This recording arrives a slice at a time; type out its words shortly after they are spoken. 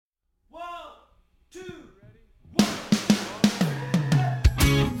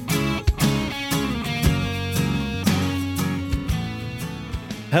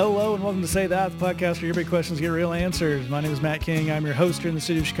welcome to Say That, the podcast where your big questions get real answers. My name is Matt King. I'm your host here in the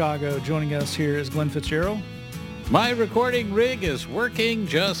city of Chicago. Joining us here is Glenn Fitzgerald. My recording rig is working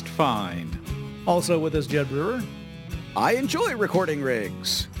just fine. Also with us, Jed Brewer. I enjoy recording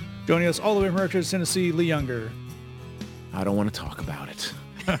rigs. Joining us all the way from Merchants, Tennessee, Lee Younger. I don't want to talk about it.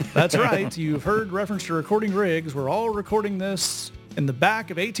 That's right. You've heard reference to recording rigs. We're all recording this in the back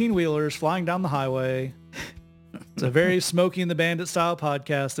of 18-wheelers flying down the highway. It's a very Smokey and the Bandit style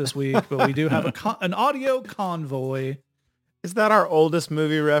podcast this week, but we do have an audio convoy. Is that our oldest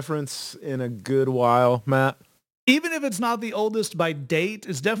movie reference in a good while, Matt? Even if it's not the oldest by date,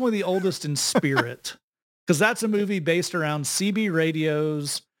 it's definitely the oldest in spirit. Because that's a movie based around CB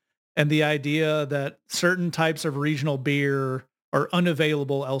radios and the idea that certain types of regional beer are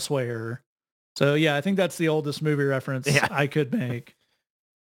unavailable elsewhere. So yeah, I think that's the oldest movie reference I could make.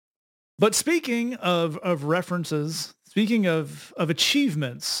 But speaking of references, speaking of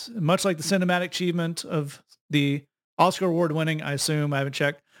achievements, much like the cinematic achievement of the Oscar award-winning, I assume, I haven't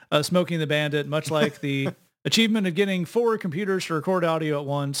checked, Smokey and the Bandit, much like the achievement of getting 4 computers to record audio at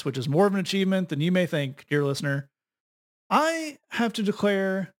once, which is more of an achievement than you may think, dear listener, I have to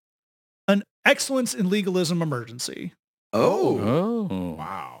declare an excellence in legalism emergency. Oh,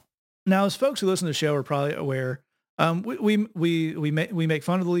 Wow. Now, as folks who listen to the show are probably aware, we make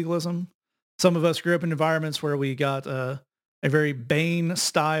fun of the legalism. Some of us grew up in environments where we got a very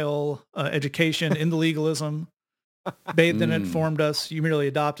Bain-style education in the legalism. Bathed in it, formed us. You merely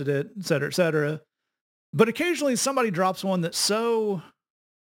adopted it, et cetera, et cetera. But occasionally somebody drops one that's so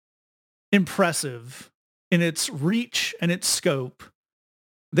impressive in its reach and its scope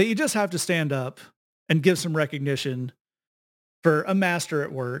that you just have to stand up and give some recognition for a master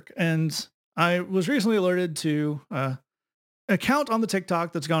at work. And I was recently alerted to an account on the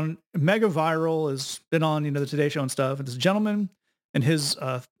TikTok that's gone mega viral, has been on, the Today Show and stuff. And this gentleman and his,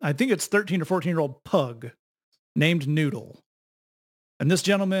 I think it's 13 or 14-year-old pug named Noodle. And this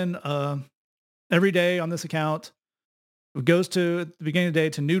gentleman, every day on this account, goes to, at the beginning of the day,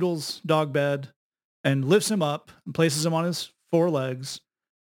 to Noodle's dog bed and lifts him up and places him on his 4 legs.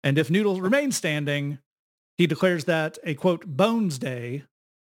 And if Noodle remains standing, he declares that a, quote, Bones Day.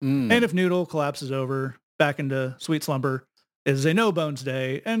 And if Noodle collapses over back into sweet slumber, it is a no bones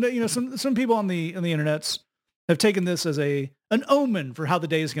day. And, some people on the internets have taken this as an omen for how the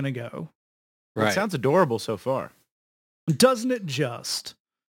day is going to go. Right. It sounds adorable so far. Doesn't it just?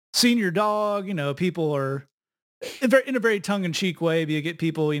 Senior dog, people are in a very tongue-in-cheek way, but you get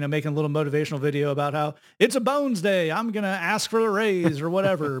people, making a little motivational video about how it's a bones day. I'm going to ask for a raise or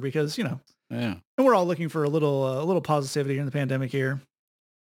whatever, because, yeah. And we're all looking for a little positivity in the pandemic here.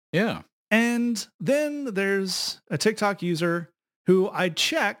 Yeah. And then there's a TikTok user who I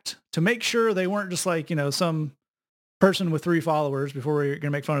checked to make sure they weren't just like, some person with 3 followers before we we're going to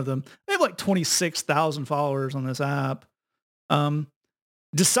make fun of them. They have like 26,000 followers on this app.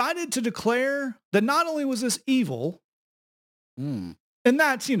 Decided to declare that not only was this evil, and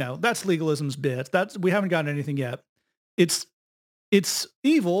that's, that's legalism's bit. We haven't gotten anything yet. It's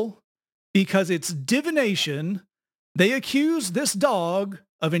evil because it's divination. They accuse this dog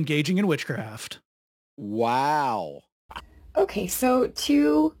of engaging in witchcraft. wow. Okay, so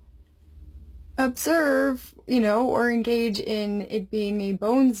to observe, or engage in it being a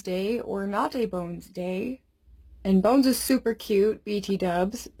Bones Day or not a Bones Day, and Bones is super cute, BT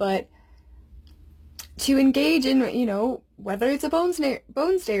dubs, but to engage in, whether it's a Bones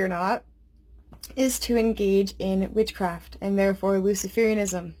Day or not, is to engage in witchcraft and therefore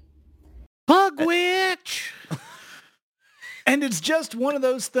Luciferianism. Pug witch! And it's just one of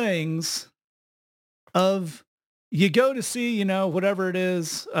those things of you go to see, whatever it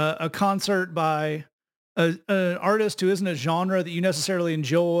is, a concert by an artist who isn't a genre that you necessarily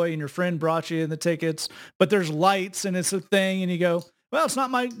enjoy, and your friend brought you in the tickets, but there's lights and it's a thing, and you go, well, it's not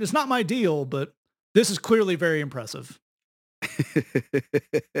my deal, but this is clearly very impressive.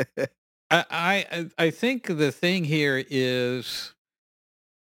 I think the thing here is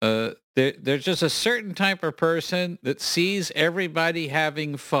there's just a certain type of person that sees everybody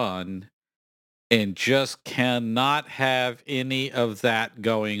having fun and just cannot have any of that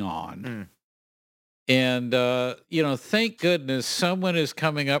going on. And, thank goodness someone is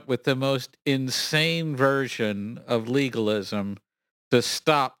coming up with the most insane version of legalism to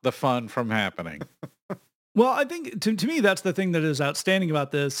stop the fun from happening. Well, I think to me, that's the thing that is outstanding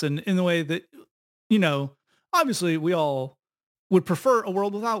about this. And in the way that, obviously we all would prefer a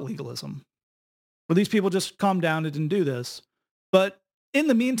world without legalism, where these people just calm down and didn't do this. But in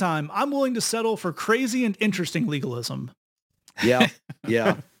the meantime, I'm willing to settle for crazy and interesting legalism. Yeah.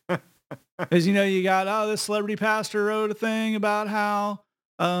 Yeah. As you got, this celebrity pastor wrote a thing about how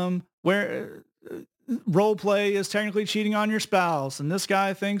where role play is technically cheating on your spouse, and this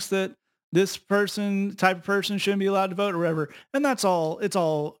guy thinks that this type of person shouldn't be allowed to vote or whatever. And it's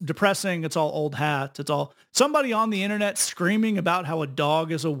all depressing. It's all old hat. It's all somebody on the internet screaming about how a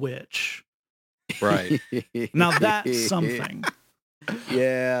dog is a witch. Right. Now that's something.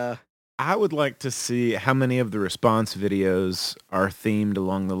 Yeah. I would like to see how many of the response videos are themed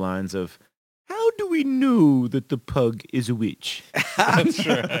along the lines of, how do we know that the pug is a witch? That's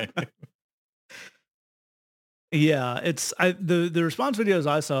right. Yeah, the response videos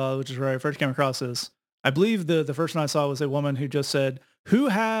I saw, which is where I first came across this. I believe the first one I saw was a woman who just said, who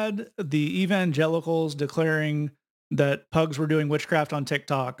had the evangelicals declaring that pugs were doing witchcraft on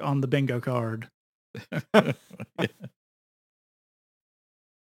TikTok on the bingo card?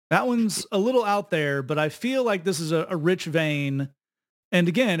 That one's a little out there, but I feel like this is a rich vein. And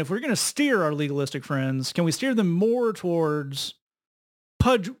again, if we're going to steer our legalistic friends, can we steer them more towards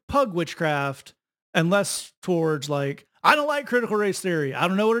pug witchcraft and less towards like, I don't like critical race theory. I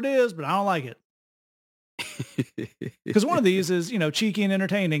don't know what it is, but I don't like it. Because one of these is, cheeky and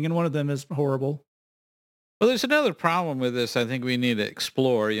entertaining, and one of them is horrible. Well, there's another problem with this I think we need to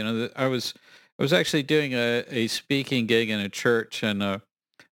explore. I was actually doing a speaking gig in a church, and a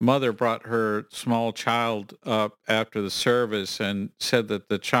mother brought her small child up after the service and said that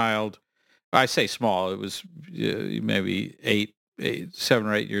the child, I say small, it was maybe 7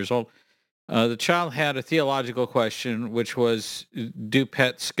 or 8 years old. The child had a theological question, which was, do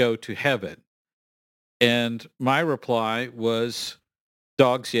pets go to heaven? And my reply was,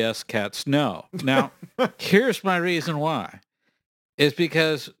 dogs yes, cats no. Now, here's my reason why. It's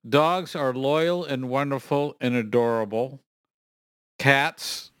because dogs are loyal and wonderful and adorable.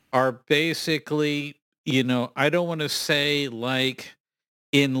 Cats are basically, I don't want to say like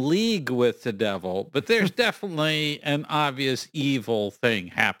in league with the devil, but there's definitely an obvious evil thing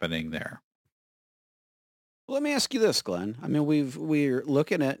happening there. Let me ask you this, Glenn. I mean, we're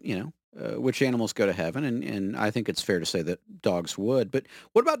looking at, which animals go to heaven, and I think it's fair to say that dogs would. But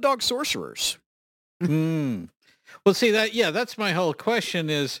what about dog sorcerers? Well, see, that's my whole question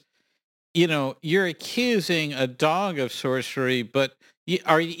is, you're accusing a dog of sorcery, but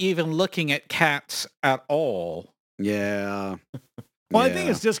are you even looking at cats at all? Yeah. Well, I think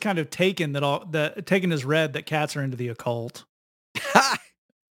it's just kind of taken taken as read that cats are into the occult.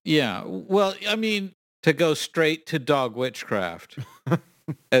 Yeah. Well, I mean, to go straight to dog witchcraft.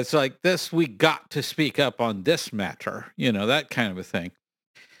 It's like this, we got to speak up on this matter, that kind of a thing.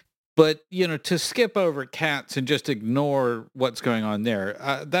 But, to skip over cats and just ignore what's going on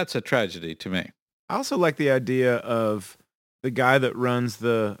there, that's a tragedy to me. I also like the idea of the guy that runs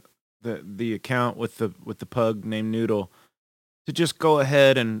the account with the pug named Noodle to just go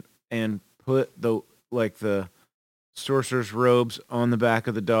ahead and put the sorcerer's robes on the back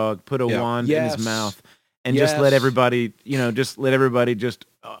of the dog, put a wand in his mouth, and just let everybody,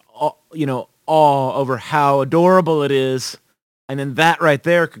 awe over how adorable it is. And then that right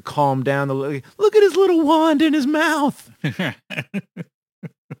there could calm down look at his little wand in his mouth.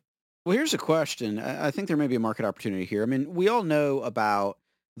 Well, here's a question. I think there may be a market opportunity here. I mean, we all know about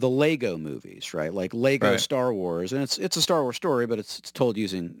the Lego movies, right? Like Lego Star Wars, and it's a Star Wars story, but it's told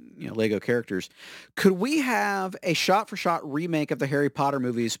using Lego characters. Could we have a shot-for-shot remake of the Harry Potter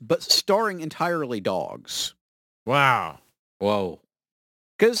movies, but starring entirely dogs? Wow. Whoa.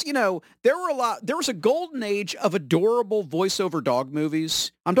 Because, there was a golden age of adorable voiceover dog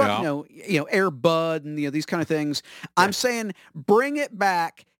movies. I'm talking, Air Bud and, these kind of things. Yeah. I'm saying bring it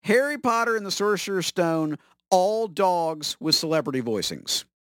back. Harry Potter and the Sorcerer's Stone, all dogs with celebrity voicings.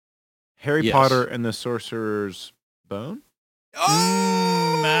 Harry Potter and the Sorcerer's Bone?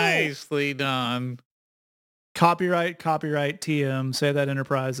 Oh! Nicely done. Copyright, TM, Say That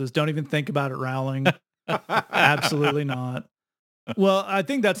Enterprises. Don't even think about it, Rowling. Absolutely not. Well, I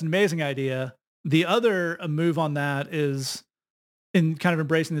think that's an amazing idea. The other move on that is in kind of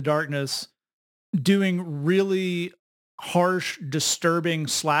embracing the darkness, doing really harsh, disturbing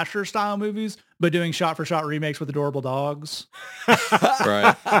slasher style movies, but doing shot-for-shot remakes with adorable dogs.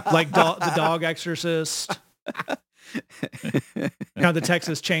 Right. Like The Dog Exorcist. Kind of the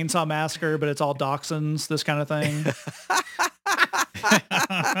Texas Chainsaw Massacre, but it's all dachshunds, this kind of thing.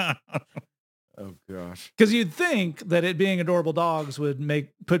 Oh, gosh. Because you'd think that it being adorable dogs would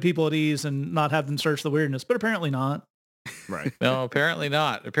put people at ease and not have them search the weirdness, but apparently not. Right. No, apparently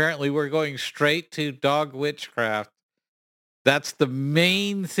not. Apparently we're going straight to dog witchcraft. That's the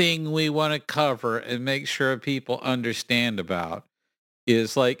main thing we want to cover and make sure people understand about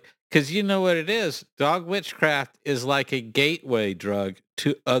is like, because you know what it is? Dog witchcraft is like a gateway drug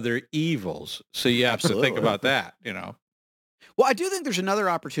to other evils. So you have to think about that, Well, I do think there's another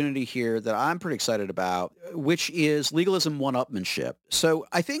opportunity here that I'm pretty excited about, which is legalism one-upmanship. So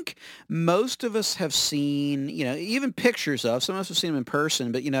I think most of us have seen, even pictures of, some of us have seen him in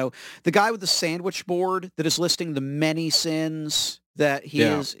person, but, the guy with the sandwich board that is listing the many sins that he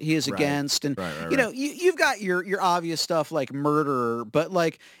is Right. against. And, Right. you've got your obvious stuff like murder, but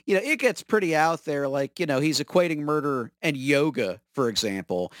like, it gets pretty out there. Like, he's equating murder and yoga, for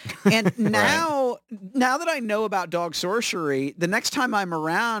example. And now that I know about dog sorcery, the next time I'm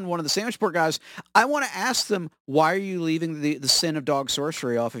around one of the sandwich board guys, I want to ask them, why are you leaving the sin of dog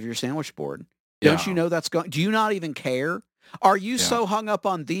sorcery off of your sandwich board? Don't you know that's going, do you not even care? Are you so hung up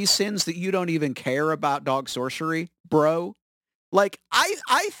on these sins that you don't even care about dog sorcery, bro? Like,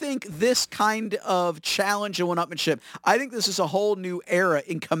 I think this kind of challenge and one-upmanship, I think this is a whole new era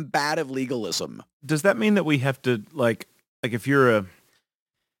in combative legalism. Does that mean that we have to, like if you're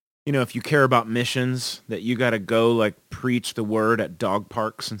if you care about missions, that you got to go like preach the word at dog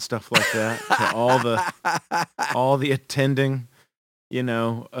parks and stuff like that to all the attending,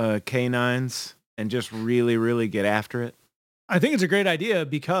 canines, and just really, really get after it? I think it's a great idea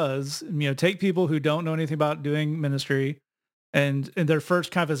because, take people who don't know anything about doing ministry and in their first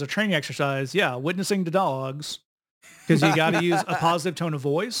kind of as a training exercise, witnessing to dogs, because you got to use a positive tone of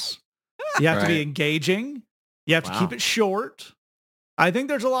voice. You have to be engaging. You have to keep it short. I think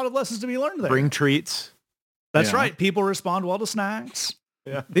there's a lot of lessons to be learned there. Bring treats. That's right. People respond well to snacks.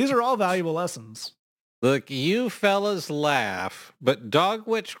 Yeah. These are all valuable lessons. Look, you fellas laugh, but dog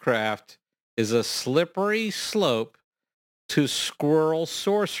witchcraft is a slippery slope to squirrel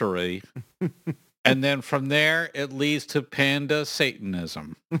sorcery. And then from there, it leads to panda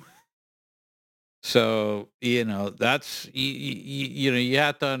Satanism. So, that's, you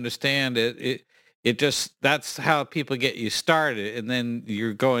have to understand it. It just, that's how people get you started. And then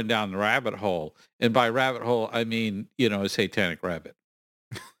you're going down the rabbit hole. And by rabbit hole, I mean, a satanic rabbit.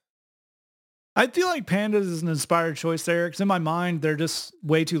 I feel like pandas is an inspired choice there because in my mind, they're just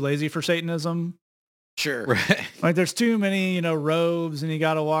way too lazy for Satanism. Sure. Right. Like there's too many, robes and you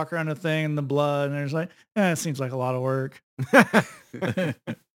got to walk around a thing in the blood. And there's like, it seems like a lot of work.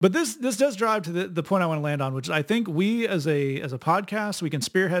 But this does drive to the point I want to land on, which I think we as a podcast, we can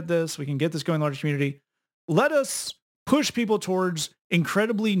spearhead this. We can get this going in the larger community. Let us push people towards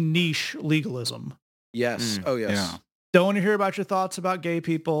incredibly niche legalism. Yes. Oh, yes. Yeah. Don't want to hear about your thoughts about gay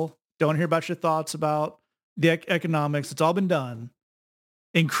people. Don't want to hear about your thoughts about the economics. It's all been done.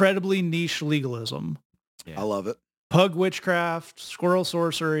 Incredibly niche legalism. Yeah. I love it. Pug witchcraft, squirrel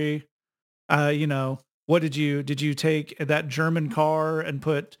sorcery. What did you take that German car and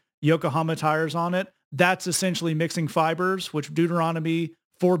put Yokohama tires on it? That's essentially mixing fibers, which Deuteronomy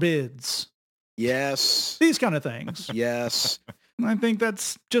forbids. Yes. These kind of things. Yes. I think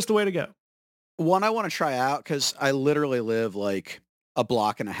that's just the way to go. One I want to try out, because I literally live like a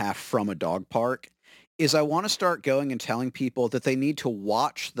block and a half from a dog park, is I want to start going and telling people that they need to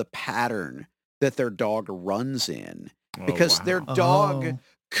watch the pattern that their dog runs in, because their dog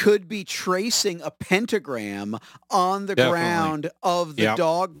could be tracing a pentagram on the ground of the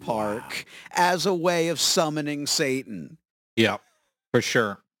dog park as a way of summoning Satan. Yeah, for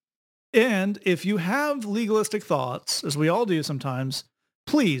sure. And if you have legalistic thoughts, as we all do sometimes,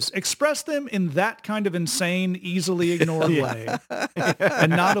 please express them in that kind of insane, easily ignored way,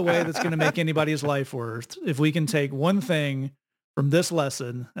 and not a way that's going to make anybody's life worse. If we can take one thing from this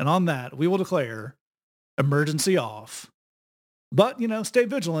lesson, and on that, we will declare emergency off. But, stay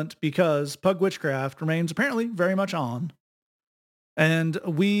vigilant because pug witchcraft remains apparently very much on. And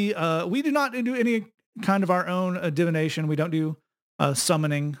we do not do any kind of our own divination. We don't do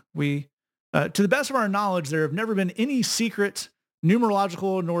summoning. We, to the best of our knowledge, there have never been any secret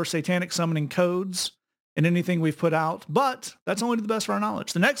numerological nor satanic summoning codes in anything we've put out, but that's only to the best of our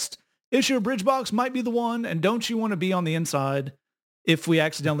knowledge. The next issue of Bridgebox might be the one, and don't you want to be on the inside if we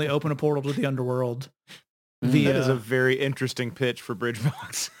accidentally open a portal to the underworld? That is a very interesting pitch for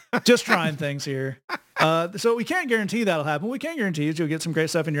Bridgebox. Just trying things here. So we can't guarantee that'll happen. We can guarantee you'll get some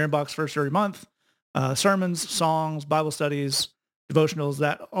great stuff in your inbox first every month. Sermons, songs, Bible studies, devotionals,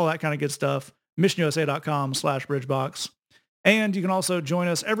 all that kind of good stuff. missionusa.com/Bridgebox. And you can also join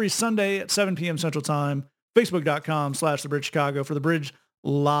us every Sunday at 7 p.m. Central Time, facebook.com/TheBridge Chicago for The Bridge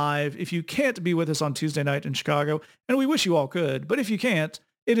Live. If you can't be with us on Tuesday night in Chicago, and we wish you all could, but if you can't,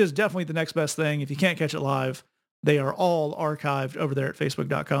 it is definitely the next best thing. If you can't catch it live, they are all archived over there at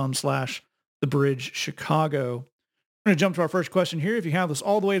facebook.com/TheBridge Chicago. We're going to jump to our first question here. If you have this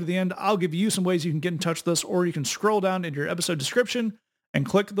all the way to the end, I'll give you some ways you can get in touch with us, or you can scroll down into your episode description and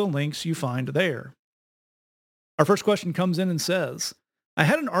click the links you find there. Our first question comes in and says, I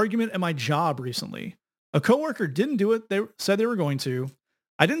had an argument at my job recently. A coworker didn't do what they said they were going to.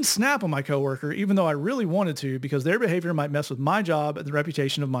 I didn't snap on my coworker, even though I really wanted to, because their behavior might mess with my job and the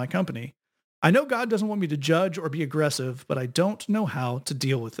reputation of my company. I know God doesn't want me to judge or be aggressive, but I don't know how to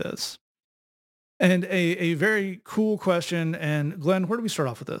deal with this. And a very cool question. And Glenn, where do we start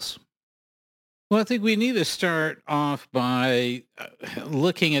off with this? Well, I think we need to start off by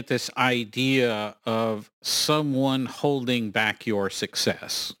looking at this idea of someone holding back your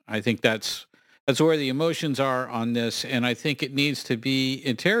success. I think that's where the emotions are on this, and I think it needs to be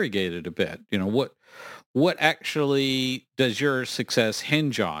interrogated a bit. You know, what actually does your success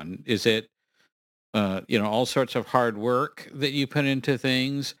hinge on? Is it all sorts of hard work that you put into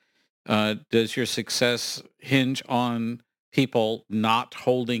things? Does your success hinge on people not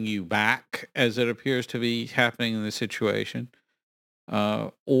holding you back, as it appears to be happening in this situation?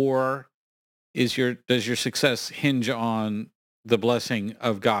 Or does your success hinge on the blessing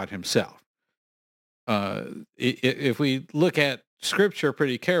of God himself? If we look at Scripture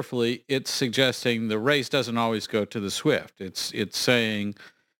pretty carefully, it's suggesting the race doesn't always go to the swift. It's saying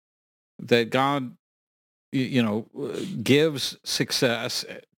that God, gives success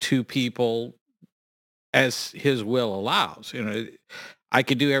to people as his will allows. I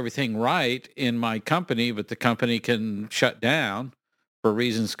could do everything right in my company, but the company can shut down for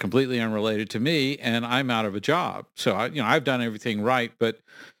reasons completely unrelated to me, and I'm out of a job. So I've done everything right, but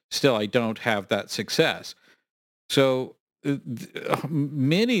still I don't have that success. So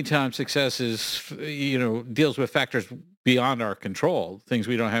many times success is, deals with factors beyond our control, things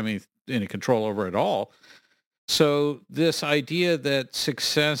we don't have any control over at all. So this idea that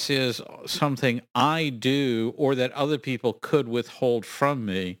success is something I do or that other people could withhold from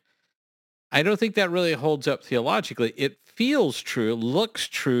me, I don't think that really holds up theologically. It feels true, looks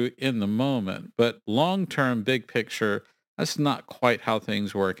true in the moment, but long-term, big picture, that's not quite how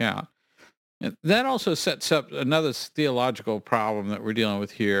things work out. And that also sets up another theological problem that we're dealing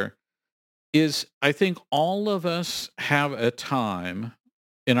with here is I think all of us have a time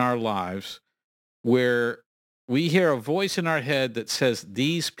in our lives where we hear a voice in our head that says,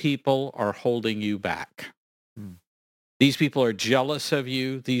 these people are holding you back. These people are jealous of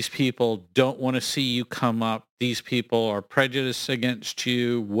you. These people don't want to see you come up. These people are prejudiced against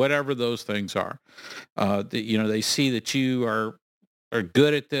you, whatever those things are. They see that you are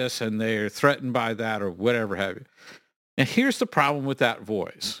good at this and they're threatened by that or whatever have you. And here's the problem with that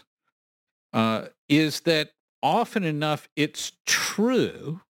voice, is that often enough it's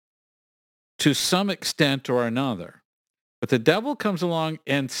true to some extent or another. But the devil comes along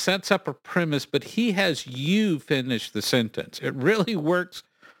and sets up a premise, but he has you finish the sentence. It really works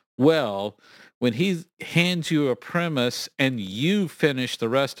well when he hands you a premise and you finish the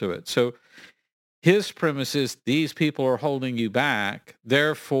rest of it. So his premise is these people are holding you back,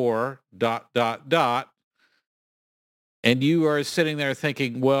 therefore, ... And you are sitting there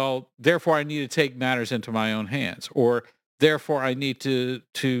thinking, well, therefore I need to take matters into my own hands, or therefore I need to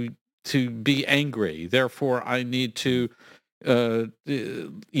be angry. Therefore, I need to,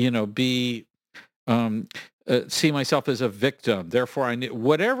 see myself as a victim. Therefore, I need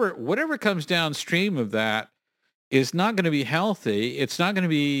whatever comes downstream of that is not going to be healthy. It's not going to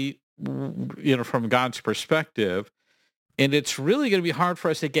be, from God's perspective, and it's really going to be hard for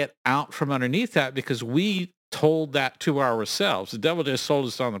us to get out from underneath that because we told that to ourselves. The devil just sold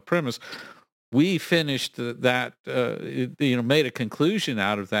us on the premise. We finished that, made a conclusion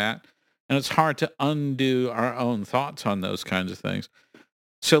out of that. And it's hard to undo our own thoughts on those kinds of things.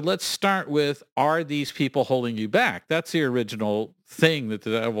 So let's start with, are these people holding you back? That's the original thing that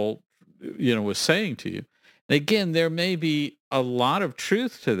the devil, was saying to you. And again, there may be a lot of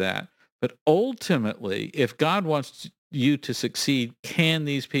truth to that, but ultimately, if God wants you to succeed, can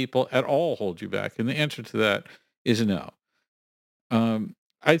these people at all hold you back? And the answer to that is no.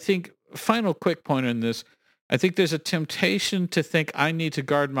 I think, final quick point on this, I think there's a temptation to think I need to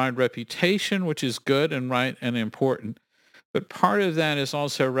guard my reputation, which is good and right and important. But part of that is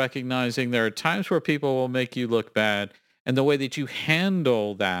also recognizing there are times where people will make you look bad, and the way that you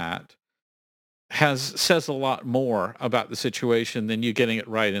handle that says a lot more about the situation than you getting it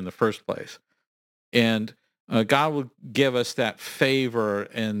right in the first place. And God will give us that favor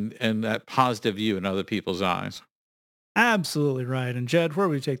and that positive view in other people's eyes. Absolutely right. And Jed, where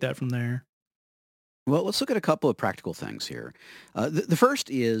do we take that from there? Well, let's look at a couple of practical things here. The first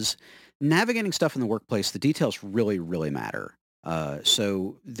is navigating stuff in the workplace. The details really, really matter.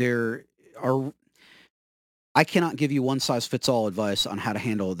 So there are, I cannot give you one size fits all advice on how to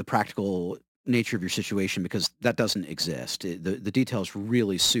handle the practical nature of your situation because that doesn't exist. The details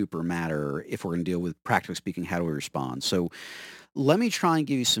really super matter if we're going to deal with, practically speaking, how do we respond. So let me try and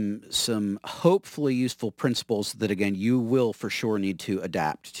give you some hopefully useful principles that, again, you will for sure need to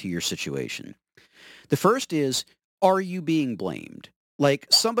adapt to your situation. The first is, are you being blamed? Like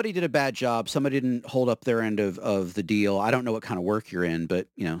somebody did a bad job, somebody didn't hold up their end of the deal. I don't know what kind of work you're in, but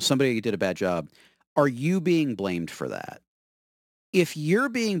somebody did a bad job. Are you being blamed for that? If you're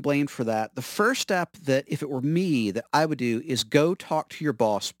being blamed for that, the first step that, if it were me, that I would do is go talk to your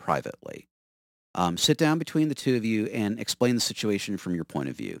boss privately. Sit down between the two of you and explain the situation from your point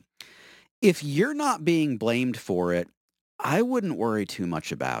of view. If you're not being blamed for it, I wouldn't worry too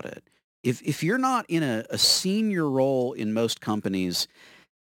much about it. If you're not in a senior role in most companies,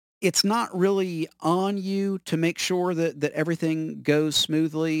 it's not really on you to make sure that everything goes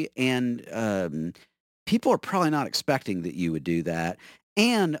smoothly, and people are probably not expecting that you would do that.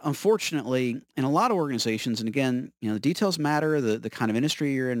 And unfortunately, in a lot of organizations, and again, the details matter, the kind of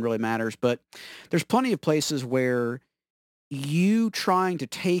industry you're in really matters, but there's plenty of places where you trying to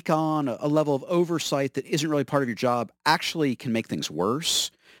take on a level of oversight that isn't really part of your job actually can make things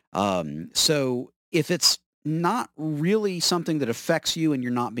worse. So if it's not really something that affects you and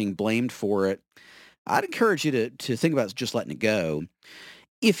you're not being blamed for it, I'd encourage you to think about just letting it go.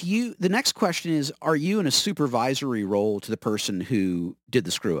 The next question is, are you in a supervisory role to the person who did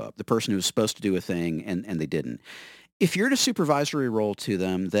the screw up, the person who was supposed to do a thing and they didn't? If you're in a supervisory role to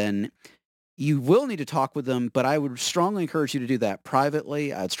them, then you will need to talk with them, but I would strongly encourage you to do that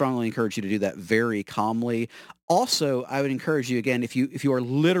privately. I'd strongly encourage you to do that very calmly. Also, I would encourage you, again, if you are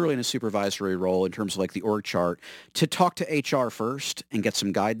literally in a supervisory role in terms of like the org chart, to talk to HR first and get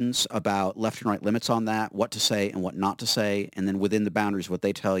some guidance about left and right limits on that, what to say and what not to say, and then within the boundaries, what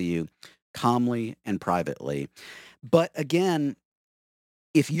they tell you, calmly and privately. But again,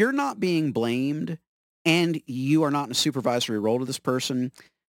 if you're not being blamed and you are not in a supervisory role to this person,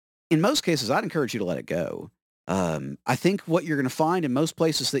 in most cases, I'd encourage you to let it go. I think what you're going to find in most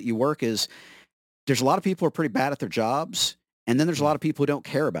places that you work is there's a lot of people who are pretty bad at their jobs, and then there's a lot of people who don't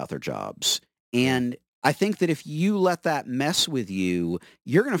care about their jobs. And I think that if you let that mess with you,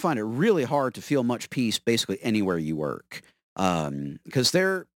 you're going to find it really hard to feel much peace basically anywhere you work. Because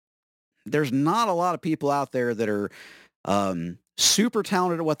there's not a lot of people out there that are super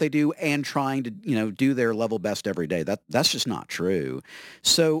talented at what they do and trying to, do their level best every day. That's just not true.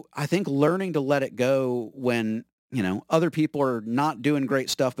 So I think learning to let it go when, other people are not doing great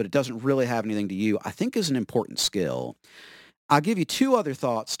stuff, but it doesn't really have anything to you, I think is an important skill. I'll give you two other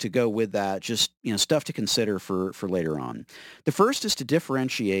thoughts to go with that, just, stuff to consider for later on. The first is to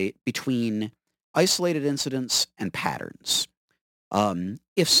differentiate between isolated incidents and patterns.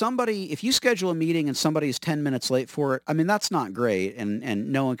 If you schedule a meeting and somebody's 10 minutes late for it, I mean, that's not great.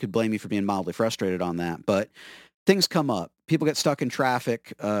 And no one could blame you for being mildly frustrated on that, but things come up. People get stuck in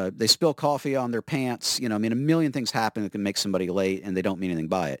traffic. They spill coffee on their pants. A million things happen that can make somebody late and they don't mean anything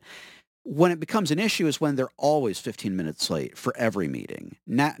by it. When it becomes an issue is when they're always 15 minutes late for every meeting.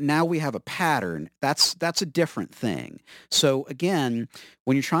 Now we have a pattern. That's a different thing. So again,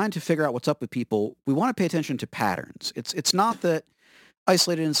 when you're trying to figure out what's up with people, we want to pay attention to patterns. It's not that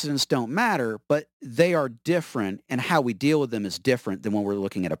isolated incidents don't matter, but they are different, and how we deal with them is different than when we're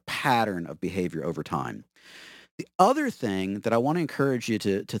looking at a pattern of behavior over time. The other thing that I want to encourage you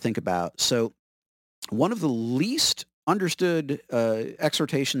to think about, so one of the least understood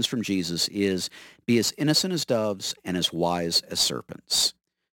exhortations from Jesus is be as innocent as doves and as wise as serpents.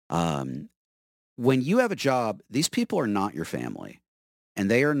 When you have a job, these people are not your family,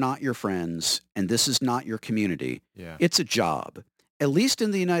 and they are not your friends, and this is not your community. Yeah. It's a job. At least in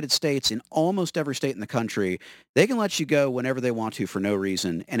the United States, in almost every state in the country, they can let you go whenever they want to for no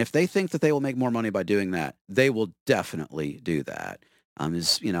reason. And if they think that they will make more money by doing that, they will definitely do that.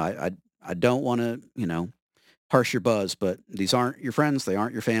 I don't want to, parse your buzz, but these aren't your friends. They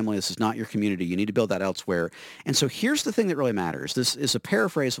aren't your family. This is not your community. You need to build that elsewhere. And so here's the thing that really matters. This is a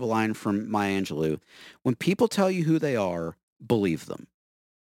paraphrase of a line from Maya Angelou. When people tell you who they are, believe them.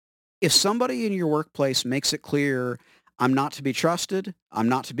 If somebody in your workplace makes it clear, I'm not to be trusted, I'm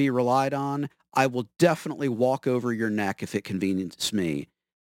not to be relied on, I will definitely walk over your neck if it conveniences me,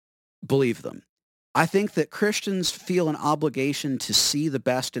 believe them. I think that Christians feel an obligation to see the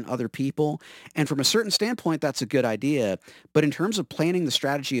best in other people, and from a certain standpoint, that's a good idea. But in terms of planning the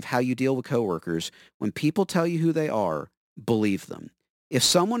strategy of how you deal with coworkers, when people tell you who they are, believe them. If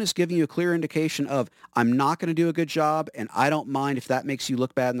someone is giving you a clear indication of, I'm not going to do a good job and I don't mind if that makes you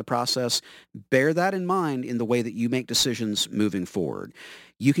look bad in the process, bear that in mind in the way that you make decisions moving forward.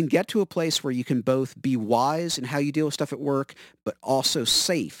 You can get to a place where you can both be wise in how you deal with stuff at work, but also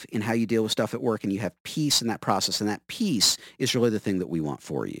safe in how you deal with stuff at work, and you have peace in that process. And that peace is really the thing that we want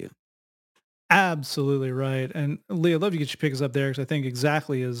for you. Absolutely right. And Lee, I'd love to get you pick us up there because I think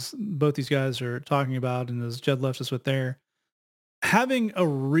exactly as both these guys are talking about and as Jed left us with there, having a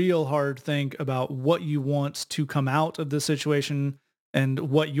real hard think about what you want to come out of this situation and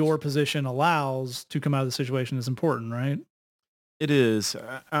what your position allows to come out of the situation is important, right? It is.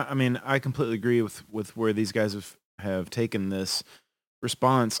 I mean, I completely agree with where these guys have taken this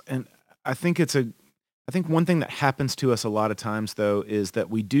response. And I think I think one thing that happens to us a lot of times, though, is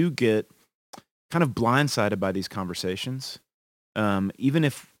that we do get kind of blindsided by these conversations. Even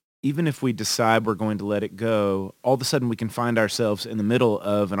if we decide we're going to let it go, all of a sudden we can find ourselves in the middle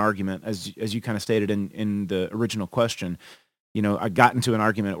of an argument, as you kind of stated in the original question. I got into an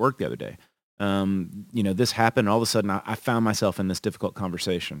argument at work the other day. This happened. All of a sudden, I found myself in this difficult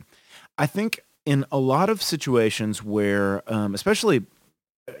conversation. I think in a lot of situations where, especially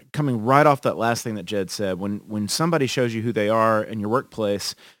coming right off that last thing that Jed said, when somebody shows you who they are in your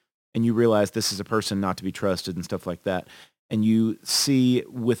workplace and you realize this is a person not to be trusted and stuff like that, and you see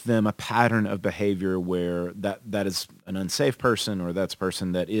with them a pattern of behavior where that is an unsafe person, or that's a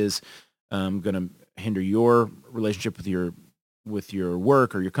person that is going to hinder your relationship with your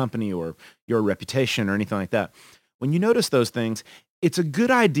work or your company or your reputation or anything like that. When you notice those things, it's a good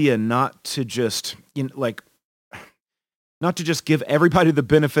idea not to just give everybody the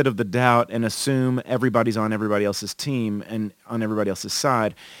benefit of the doubt and assume everybody's on everybody else's team and on everybody else's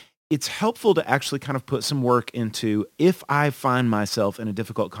side. It's helpful to actually kind of put some work into, if I find myself in a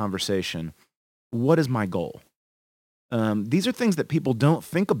difficult conversation, what is my goal? These are things that people don't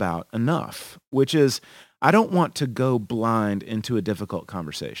think about enough, which is, I don't want to go blind into a difficult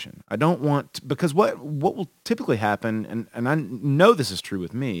conversation. I don't want, because what will typically happen, and I know this is true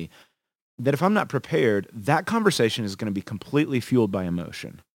with me, that if I'm not prepared, that conversation is going to be completely fueled by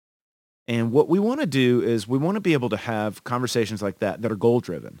emotion. And what we want to do is we want to be able to have conversations like that are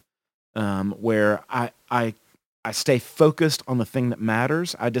goal-driven, where I stay focused on the thing that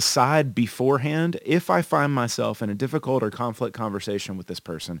matters. I decide beforehand, if I find myself in a difficult or conflict conversation with this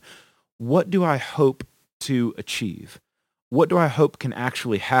person, what do I hope to achieve? What do I hope can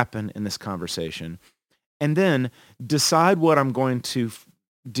actually happen in this conversation? And then decide what I'm going to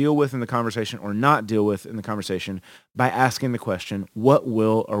deal with in the conversation or not deal with in the conversation by asking the question, what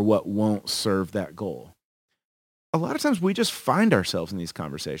will or what won't serve that goal? A lot of times we just find ourselves in these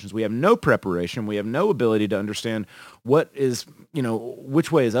conversations. We have no preparation. We have no ability to understand what is,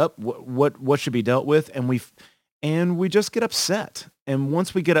 which way is up, what should be dealt with. And we just get upset. And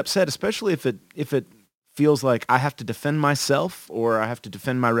once we get upset, especially if it feels like I have to defend myself or I have to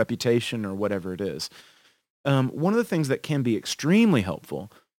defend my reputation or whatever it is. One of the things that can be extremely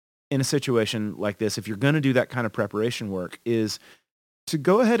helpful in a situation like this, if you're going to do that kind of preparation work, is to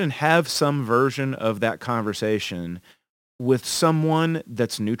go ahead and have some version of that conversation with someone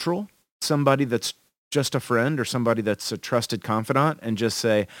that's neutral, somebody that's just a friend or somebody that's a trusted confidant, and just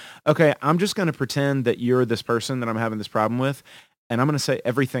say, okay, I'm just going to pretend that you're this person that I'm having this problem with, and I'm going to say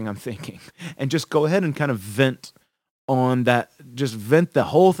everything I'm thinking, and just go ahead and kind of vent on that, just vent the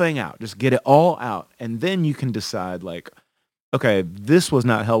whole thing out, just get it all out. And then you can decide, like, okay, this was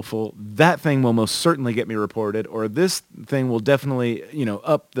not helpful. That thing will most certainly get me reported, or this thing will definitely,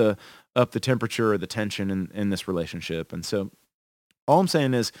 up the temperature or the tension in this relationship. And so all I'm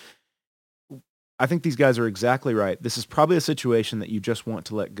saying is, I think these guys are exactly right. This is probably a situation that you just want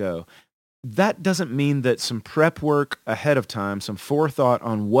to let go. That doesn't mean that some prep work ahead of time, some forethought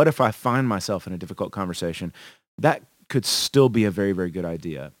on what if I find myself in a difficult conversation, that could still be a very, very good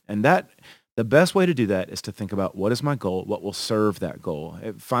idea. And the best way to do that is to think about, what is my goal? What will serve that goal?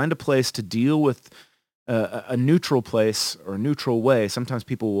 Find a place to deal with a neutral place or a neutral way. Sometimes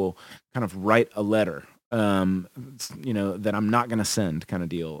people will kind of write a letter, that I'm not going to send, kind of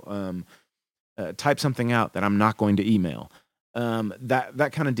deal. Type something out that I'm not going to email. That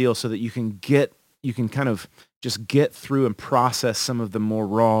kind of deal, so that you can kind of just get through and process some of the more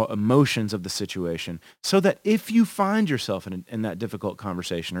raw emotions of the situation, so that if you find yourself in that difficult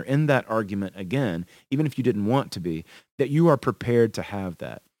conversation or in that argument again, even if you didn't want to be, that you are prepared to have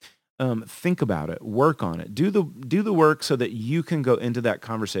that. Think about it, work on it, do the work so that you can go into that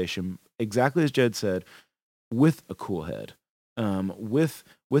conversation, exactly as Jed said, with a cool head, with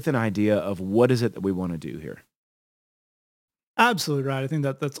an idea of what is it that we want to do here. Absolutely right. I think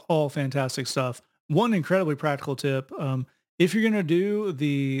that's all fantastic stuff. One incredibly practical tip, if you're going to do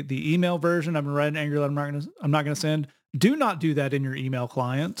the email version, I'm going to write an angry letter I'm not going to send. Do not do that in your email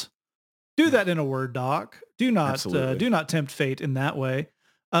client. Do that in a Word doc. Do not tempt fate in that way.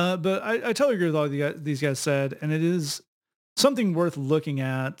 But I totally agree with all these guys said, and it is something worth looking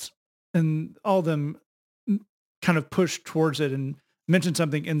at, and all of them kind of push towards it and mention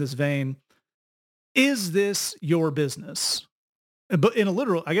something in this vein. Is this your business? But in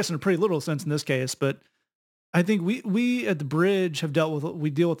a pretty literal sense in this case, but I think we at the Bridge have deal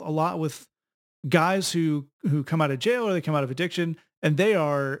with a lot with guys who come out of jail or they come out of addiction, and they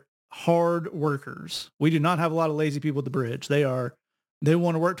are hard workers. We do not have a lot of lazy people at the Bridge. They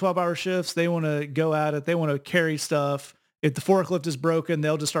want to work 12-hour shifts. They want to go at it. They want to carry stuff. If the forklift is broken,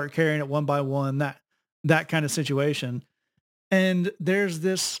 they'll just start carrying it one by one, that kind of situation. And there's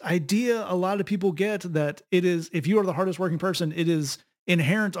this idea a lot of people get that it is, if you are the hardest working person, it is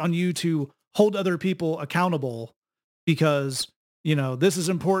inherent on you to hold other people accountable because, this is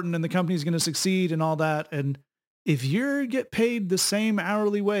important and the company's going to succeed and all that. And if you get paid the same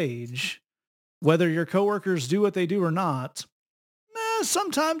hourly wage, whether your coworkers do what they do or not,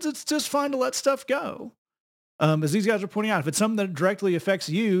 sometimes it's just fine to let stuff go. As these guys are pointing out, if it's something that directly affects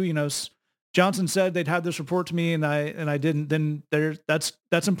you, Johnson said they'd have this report to me and I didn't, then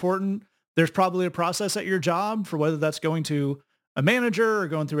that's important. There's probably a process at your job for whether that's going to a manager or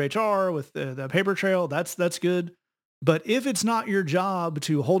going through HR with the paper trail. That's good. But if it's not your job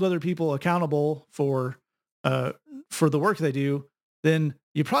to hold other people accountable for the work they do, then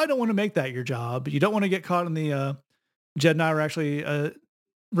you probably don't want to make that your job. You don't want to get caught in the, Jed and I were actually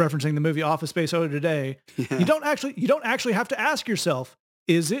referencing the movie Office Space today. Yeah. You don't actually have to ask yourself,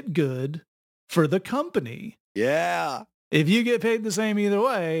 is it good for the company? Yeah. If you get paid the same either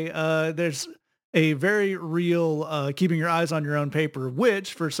way, there's a very real keeping your eyes on your own paper,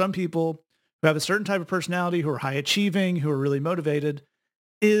 which for some people who have a certain type of personality, who are high achieving, who are really motivated,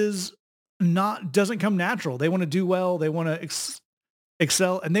 doesn't come natural. They want to do well. They want to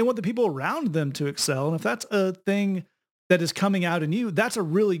excel, and they want the people around them to excel. And if that's a thing that is coming out in you, that's a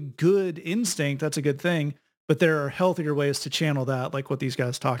really good instinct. That's a good thing. But there are healthier ways to channel that, like what these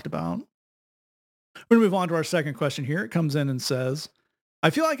guys talked about. We're going to move on to our second question here. It comes in and says, I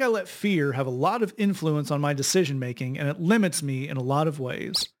feel like I let fear have a lot of influence on my decision-making, and it limits me in a lot of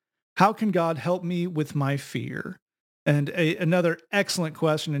ways. How can God help me with my fear? And another excellent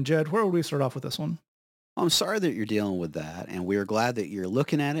question. And Jed, where would we start off with this one? I'm sorry that you're dealing with that, and we're glad that you're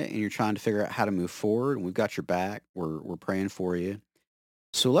looking at it and you're trying to figure out how to move forward, and we've got your back. We're praying for you.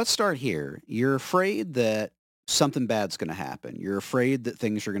 So let's start here. You're afraid that something bad's going to happen. You're afraid that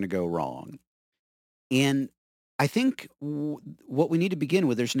things are going to go wrong. And I think what we need to begin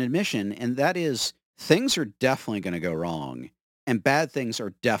with, there's an admission, and that is things are definitely going to go wrong, and bad things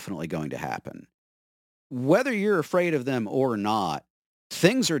are definitely going to happen. Whether you're afraid of them or not,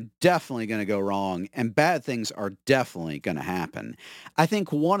 things are definitely going to go wrong, and bad things are definitely going to happen. I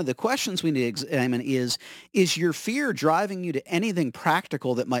think one of the questions we need to examine is your fear driving you to anything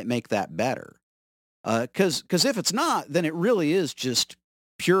practical that might make that better? Because if it's not, then it really is just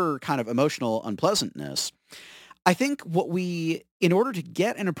pure kind of emotional unpleasantness. I think in order to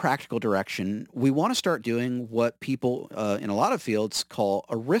get in a practical direction, we want to start doing what people in a lot of fields call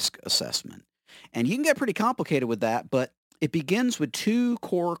a risk assessment. And you can get pretty complicated with that, but it begins with two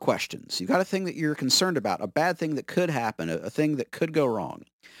core questions. You've got a thing that you're concerned about, a bad thing that could happen, a thing that could go wrong.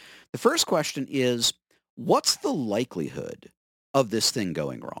 The first question is, what's the likelihood of this thing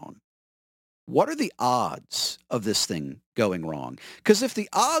going wrong? What are the odds of this thing going wrong? Because if the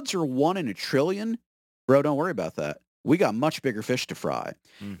odds are 1 in a trillion, bro, don't worry about that. We got much bigger fish to fry.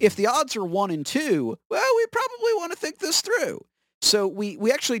 Mm-hmm. If the odds are 1 in 2, well, we probably want to think this through. So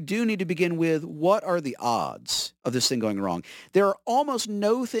we actually do need to begin with, what are the odds of this thing going wrong? There are almost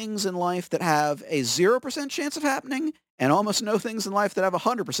no things in life that have a 0% chance of happening, and almost no things in life that have a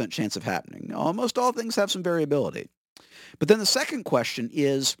 100% chance of happening. Almost all things have some variability. But then the second question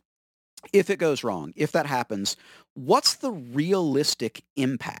is, if it goes wrong, if that happens, what's the realistic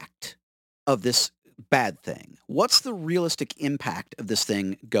impact of this bad thing? What's the realistic impact of this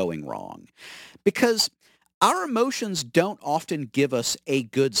thing going wrong? Because our emotions don't often give us a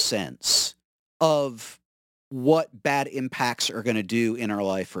good sense of what bad impacts are going to do in our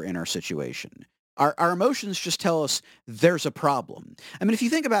life or in our situation. Our emotions just tell us there's a problem. I mean, if you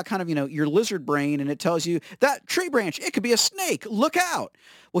think about kind of, your lizard brain, and it tells you that tree branch, it could be a snake, look out.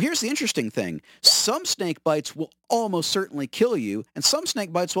 Well, here's the interesting thing. Some snake bites will almost certainly kill you, and some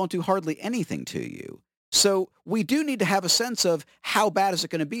snake bites won't do hardly anything to you. So we do need to have a sense of how bad is it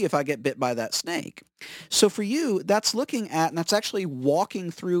going to be if I get bit by that snake. So for you, that's looking at, and that's actually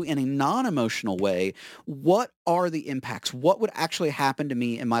walking through in a non-emotional way, what are the impacts? What would actually happen to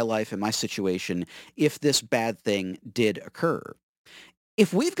me in my life, in my situation, if this bad thing did occur?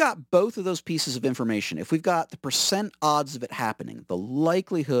 If we've got both of those pieces of information, if we've got the percent odds of it happening, the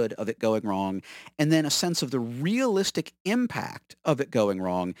likelihood of it going wrong, and then a sense of the realistic impact of it going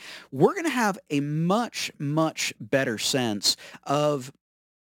wrong, we're going to have a much, much better sense of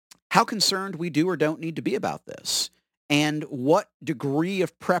how concerned we do or don't need to be about this and what degree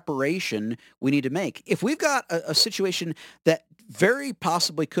of preparation we need to make. If we've got a situation that very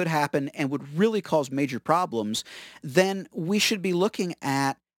possibly could happen and would really cause major problems, then we should be looking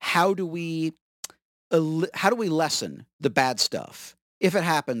at how do we lessen the bad stuff? If it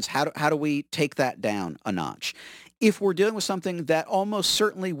happens, how do we take that down a notch? If we're dealing with something that almost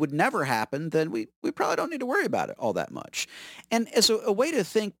certainly would never happen, then we probably don't need to worry about it all that much. And as a way to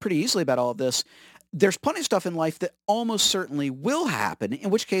think pretty easily about all of this, there's plenty of stuff in life that almost certainly will happen, in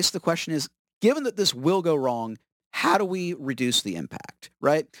which case the question is, given that this will go wrong, how do we reduce the impact,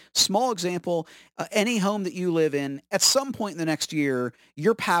 right? Small example, any home that you live in, at some point in the next year,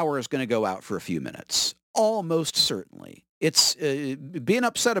 your power is going to go out for a few minutes, almost certainly. It's being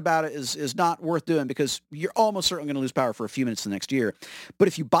upset about it is not worth doing because you're almost certainly going to lose power for a few minutes the next year. But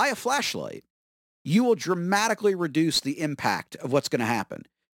if you buy a flashlight, you will dramatically reduce the impact of what's going to happen.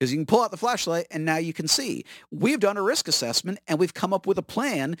 Because you can pull out the flashlight and now you can see. We've done a risk assessment and we've come up with a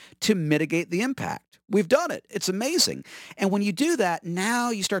plan to mitigate the impact. We've done it. It's amazing. And when you do that,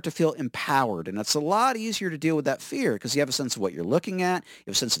 now you start to feel empowered. And it's a lot easier to deal with that fear because you have a sense of what you're looking at. You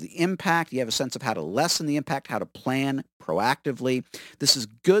have a sense of the impact. You have a sense of how to lessen the impact, how to plan proactively. This is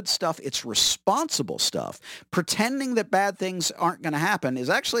good stuff. It's responsible stuff. Pretending that bad things aren't going to happen is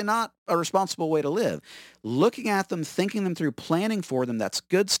actually not a responsible way to live. Looking at them, thinking them through, planning for them, that's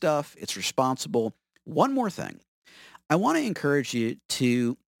good stuff. It's responsible. One more thing. I want to encourage you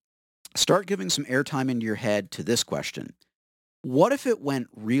to start giving some airtime into your head to this question. What if it went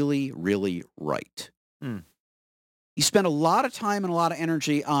really, really right? You spend a lot of time and a lot of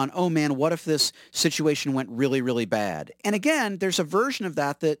energy on, oh man, what if this situation went really, really bad? And again, there's a version of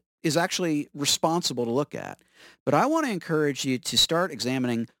that that is actually responsible to look at. But I want to encourage you to start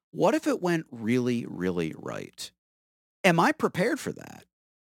examining, what if it went really, really right? Am I prepared for that?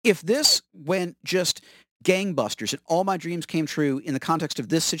 If this went just gangbusters and all my dreams came true in the context of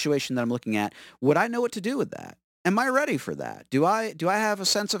this situation that I'm looking at, would I know what to do with that? Am I ready for that? Do I have a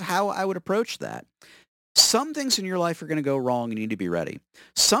sense of how I would approach that? Some things in your life are going to go wrong and you need to be ready.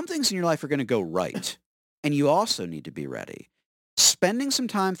 Some things in your life are going to go right, and you also need to be ready. Spending some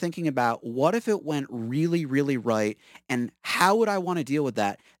time thinking about what if it went really, really right and how would I want to deal with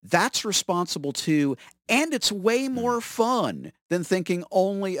that? That's responsible too, and it's way more fun than thinking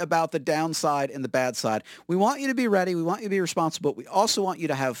only about the downside and the bad side. We want you to be ready. We want you to be responsible. We also want you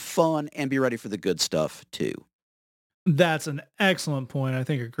to have fun and be ready for the good stuff too. That's an excellent point. I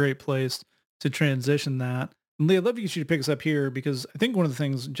think a great place to transition that. And Lee, I'd love to get you to pick us up here because I think one of the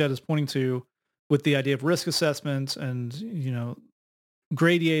things Jed is pointing to with the idea of risk assessment and,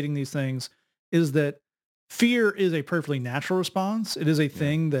 gradating these things is that fear is a perfectly natural response. It is a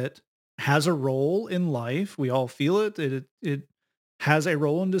thing that has a role in life. We all feel it. It has a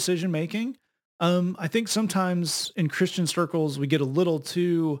role in decision making. I think sometimes in Christian circles, we get a little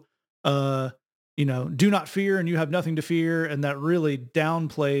too, do not fear and you have nothing to fear. And that really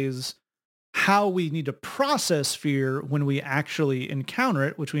downplays how we need to process fear when we actually encounter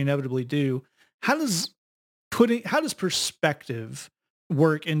it, which we inevitably do. How does perspective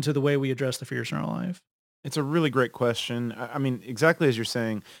work into the way we address the fears in our life? It's a really great question. I mean, exactly as you're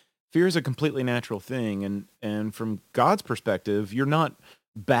saying, fear is a completely natural thing. And from God's perspective, you're not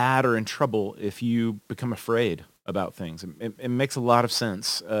bad or in trouble if you become afraid about things. It makes a lot of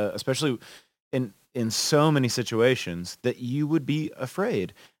sense, especially in so many situations that you would be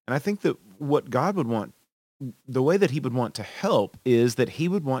afraid. And I think that what God would want, the way that he would want to help is that he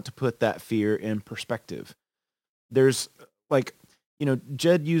would want to put that fear in perspective. There's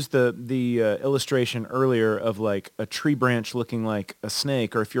Jed used the illustration earlier of like a tree branch looking like a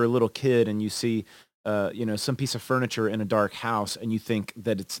snake, or if you're a little kid and you see, some piece of furniture in a dark house and you think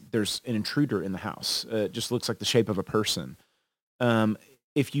that there's an intruder in the house. It just looks like the shape of a person.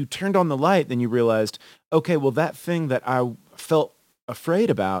 If you turned on the light, then you realized, okay, well, that thing that I felt afraid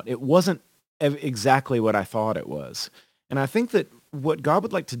about, it wasn't exactly what I thought it was. And I think that what God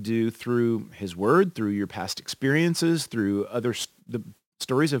would like to do through his word, through your past experiences, through the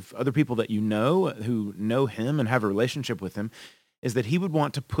stories of other people that you know who know him and have a relationship with him, is that he would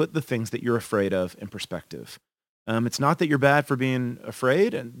want to put the things that you're afraid of in perspective. It's not that you're bad for being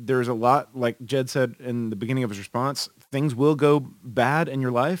afraid. And there's a lot, like Jed said in the beginning of his response, things will go bad in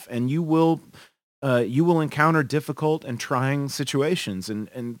your life, and you will encounter difficult and trying situations,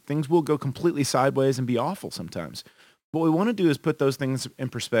 and things will go completely sideways and be awful sometimes. What we want to do is put those things in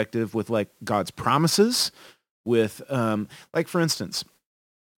perspective with like God's promises, with like, for instance,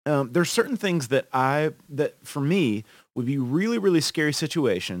 there's certain things that for me would be really, really scary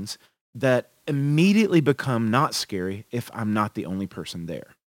situations that immediately become not scary if I'm not the only person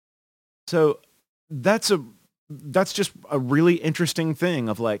there. So that's just a really interesting thing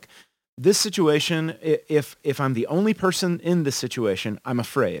of like, this situation, if I'm the only person in this situation, I'm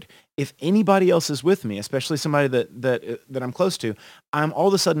afraid. If anybody else is with me, especially somebody that I'm close to, I'm all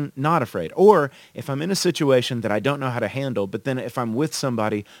of a sudden not afraid. Or if I'm in a situation that I don't know how to handle, but then if I'm with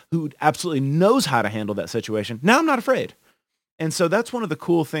somebody who absolutely knows how to handle that situation, now I'm not afraid. And so that's one of the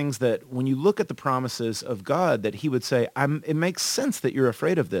cool things, that when you look at the promises of God, that he would say, it makes sense that you're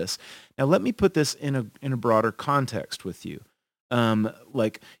afraid of this. Now let me put this in a broader context with you.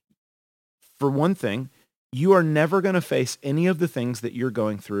 Like, for one thing, you are never going to face any of the things that you're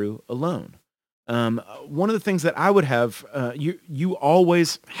going through alone. One of the things that I would have, you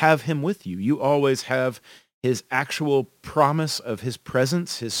always have him with you. You always have his actual promise of his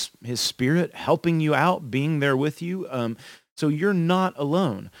presence, his spirit helping you out, being there with you. So you're not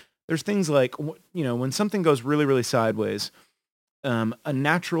alone. There's things like, when something goes really, really sideways,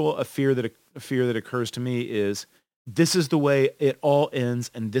 a fear that occurs to me is, this is the way it all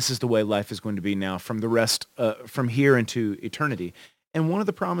ends, and this is the way life is going to be now from here into eternity. And one of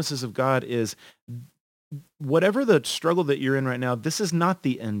the promises of God is, whatever the struggle that you're in right now, this is not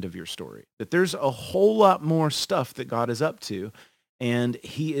the end of your story. That there's a whole lot more stuff that God is up to, and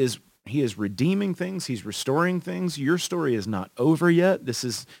he is redeeming things, he's restoring things. Your story is not over yet. This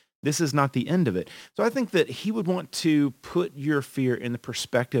is not the end of it. So I think that he would want to put your fear in the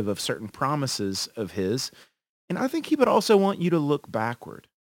perspective of certain promises of his. And I think he would also want you to look backward.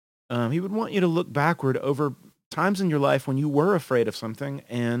 He would want you to look backward over times in your life when you were afraid of something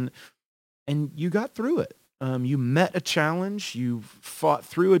and you got through it. You met a challenge. You fought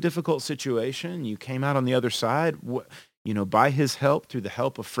through a difficult situation. You came out on the other side, by his help, through the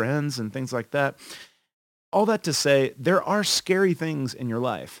help of friends and things like that. All that to say, there are scary things in your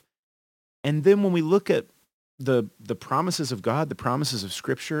life. And then when we look at the promises of God, the promises of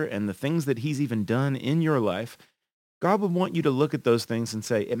Scripture, and the things that he's even done in your life, God would want you to look at those things and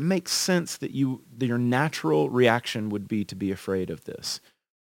say, it makes sense that your natural reaction would be to be afraid of this.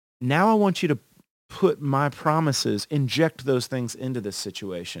 Now I want you to put my promises, inject those things into this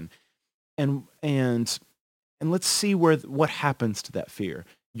situation, and let's see what happens to that fear.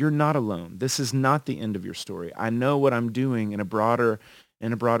 You're not alone. This is not the end of your story. I know what I'm doing in a broader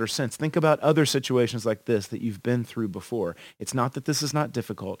sense. Think about other situations like this that you've been through before. It's not that this is not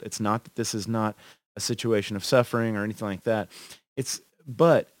difficult. It's not that this is not a situation of suffering or anything like that.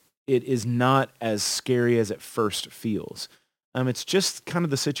 But it is not as scary as it first feels. It's just kind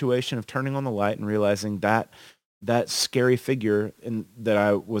of the situation of turning on the light and realizing that scary figure that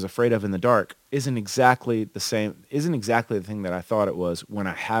I was afraid of in the dark isn't exactly the thing that I thought it was, when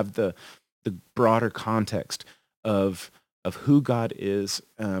I have the broader context of who God is,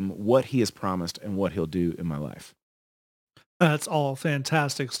 what he has promised, and what he'll do in my life. That's all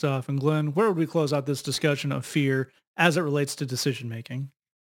fantastic stuff. And Glenn, where would we close out this discussion of fear as it relates to decision making?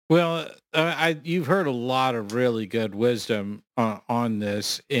 Well, you've heard a lot of really good wisdom on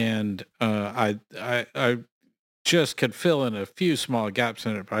this, and I just could fill in a few small gaps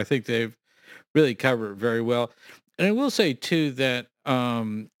in it, but I think they've really covered it very well. And I will say too that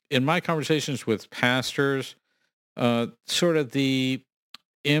in my conversations with pastors, sort of the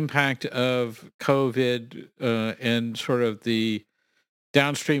impact of COVID and sort of the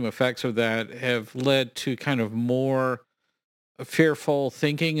downstream effects of that have led to kind of more fearful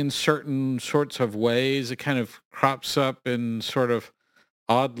thinking in certain sorts of ways. It kind of crops up in sort of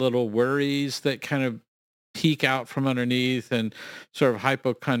odd little worries that kind of peek out from underneath, and sort of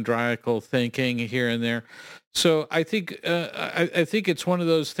hypochondriacal thinking here and there. So I think I think it's one of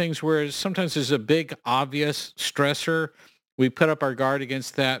those things where sometimes there's a big obvious stressor. We put up our guard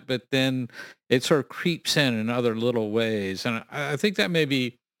against that, but then it sort of creeps in other little ways. And I think that may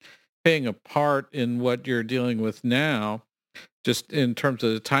be playing a part in what you're dealing with now, just in terms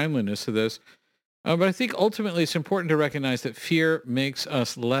of the timeliness of this. But I think ultimately it's important to recognize that fear makes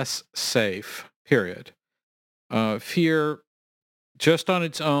us less safe, period. Fear just on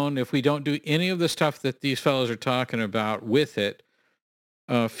its own, if we don't do any of the stuff that these fellows are talking about with it,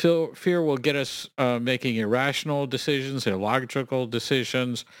 Fear will get us making irrational decisions, illogical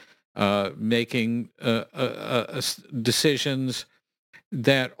decisions, making decisions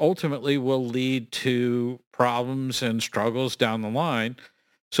that ultimately will lead to problems and struggles down the line.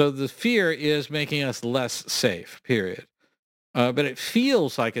 So the fear is making us less safe, period. But it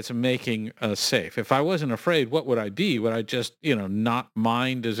feels like it's making us safe. If I wasn't afraid, what would I be? Would I just, not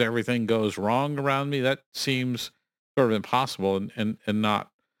mind as everything goes wrong around me? That seems sort of impossible and not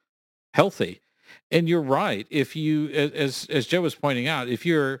healthy. And you're right. If you, as Joe was pointing out, if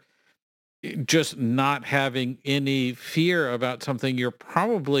you're just not having any fear about something, you're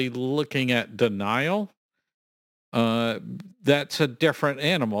probably looking at denial. That's a different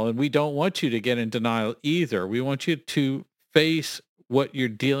animal, and we don't want you to get in denial either. We want you to face what you're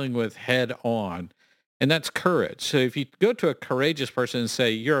dealing with head on, and that's courage. So if you go to a courageous person and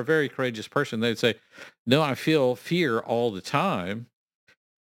say, you're a very courageous person, they'd say, no, I feel fear all the time.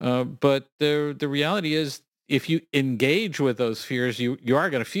 But the reality is, if you engage with those fears, you are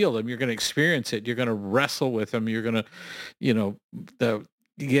going to feel them. You're going to experience it. You're going to wrestle with them. You're going to,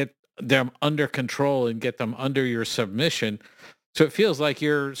 get them under control and get them under your submission. So it feels like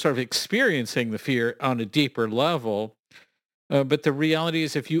you're sort of experiencing the fear on a deeper level. But the reality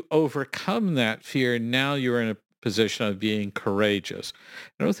is, if you overcome that fear, now you're in a position of being courageous.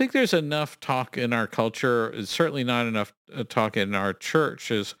 I don't think there's enough talk in our culture, it's certainly not enough talk in our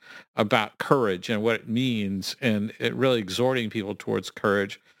churches about courage and what it means, and it really exhorting people towards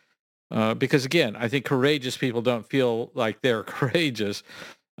courage. Because again, I think courageous people don't feel like they're courageous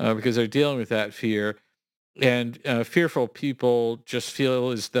because they're dealing with that fear. And fearful people just feel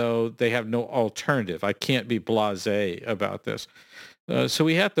as though they have no alternative. I can't be blasé about this. So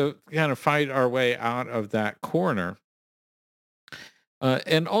we have to kind of fight our way out of that corner.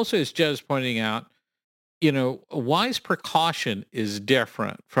 And also, as Joe's pointing out, wise precaution is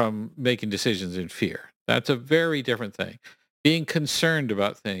different from making decisions in fear. That's a very different thing. Being concerned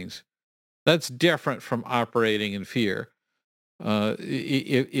about things, that's different from operating in fear.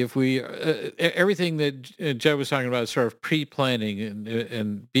 If we everything that Joe was talking about is sort of pre-planning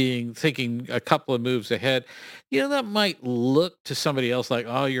and thinking a couple of moves ahead, that might look to somebody else like,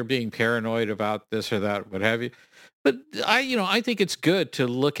 oh, you're being paranoid about this or that, what have you. But I think it's good to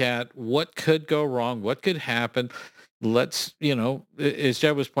look at what could go wrong, what could happen. Let's, as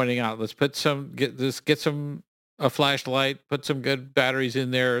Joe was pointing out, let's get a flashlight, put some good batteries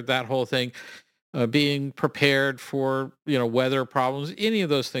in there, that whole thing. Being prepared for, weather problems, any of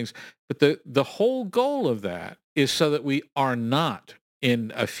those things. But the whole goal of that is so that we are not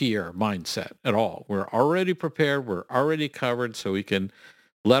in a fear mindset at all. We're already prepared. We're already covered, so we can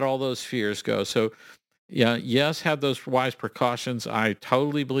let all those fears go. So, yeah, yes, have those wise precautions. I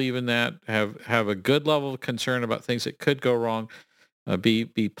totally believe in that. Have a good level of concern about things that could go wrong. Be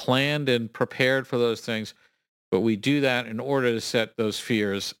planned and prepared for those things. But we do that in order to set those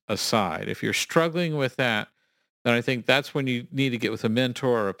fears aside. If you're struggling with that, then I think that's when you need to get with a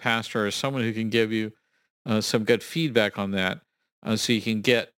mentor or a pastor or someone who can give you some good feedback on that so you can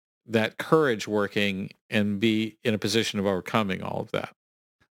get that courage working and be in a position of overcoming all of that.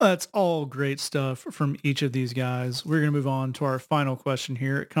 That's all great stuff from each of these guys. We're going to move on to our final question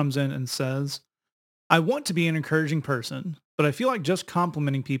here. It comes in and says, I want to be an encouraging person, but I feel like just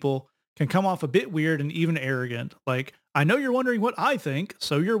complimenting people can come off a bit weird and even arrogant. Like, I know you're wondering what I think,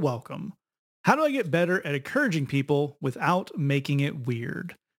 so you're welcome. How do I get better at encouraging people without making it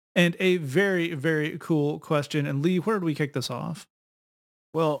weird? And a very, very cool question. And Lee, where do we kick this off?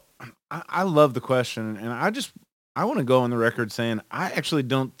 Well, I love the question, and I want to go on the record saying I actually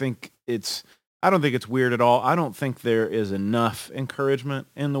don't think it's weird at all. I don't think there is enough encouragement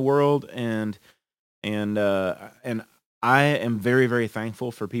in the world, and I am very, very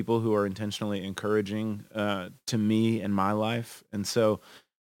thankful for people who are intentionally encouraging to me in my life. And so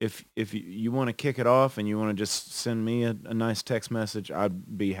if you want to kick it off and you want to just send me a nice text message,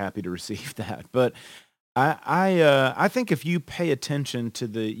 I'd be happy to receive that. But I think if you pay attention to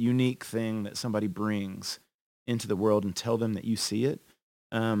the unique thing that somebody brings into the world and tell them that you see it,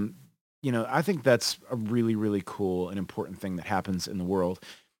 I think that's a really, really cool and important thing that happens in the world.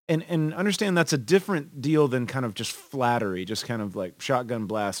 And understand that's a different deal than kind of just flattery, just kind of like shotgun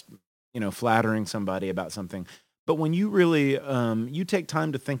blast, flattering somebody about something. But when you really, you take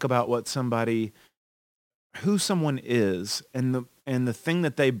time to think about who someone is and the thing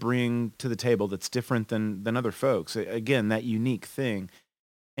that they bring to the table that's different than other folks, again, that unique thing,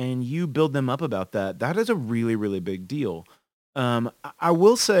 and you build them up about that is a really, really big deal. I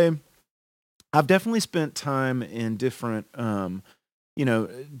will say I've definitely spent time in different,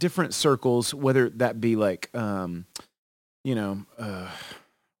 different circles, whether that be like,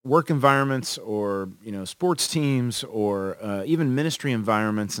 work environments or, sports teams or even ministry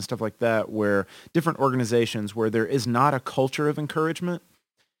environments and stuff like that, where different organizations where there is not a culture of encouragement.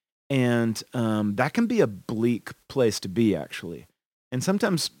 And that can be a bleak place to be, actually. And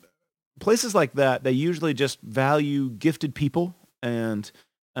sometimes places like that, they usually just value gifted people. And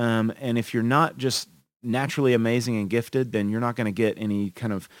if you're not just naturally amazing and gifted, then you're not going to get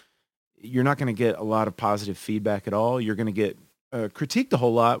you're not going to get a lot of positive feedback at all. You're going to get critiqued a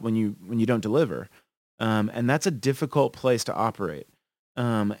whole lot when you don't deliver. And that's a difficult place to operate.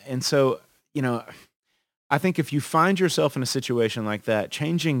 And so, I think if you find yourself in a situation like that,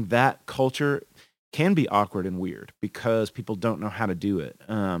 changing that culture can be awkward and weird because people don't know how to do it.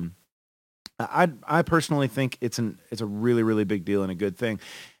 I personally think it's a really, really big deal and a good thing.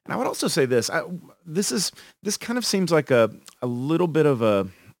 And I would also say this: this kind of seems like a little bit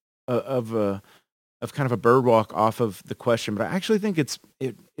of kind of a bird walk off of the question, but I actually think it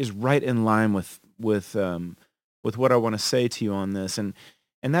is right in line with what I want to say to you on this, and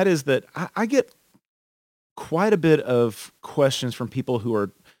that is that I get quite a bit of questions from people who are,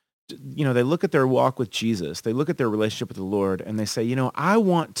 they look at their walk with Jesus, they look at their relationship with the Lord, and they say, I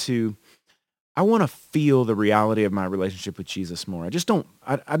want to feel the reality of my relationship with Jesus more.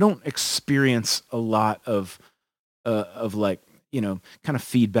 I don't experience a lot of like, kind of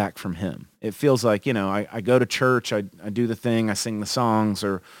feedback from him. It feels like, I go to church, I do the thing, I sing the songs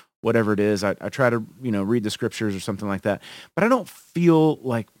or whatever it is. I try to, read the scriptures or something like that. But I don't feel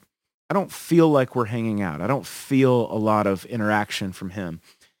like we're hanging out. I don't feel a lot of interaction from him.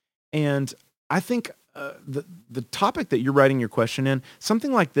 And I think the topic that you're writing your question in,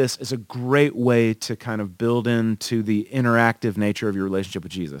 something like this is a great way to kind of build into the interactive nature of your relationship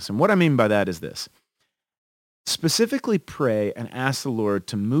with Jesus. And what I mean by that is this. Specifically pray and ask the Lord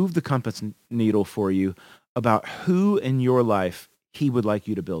to move the compass needle for you about who in your life he would like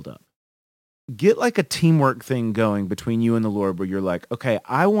you to build up. Get like a teamwork thing going between you and the Lord where you're like, okay,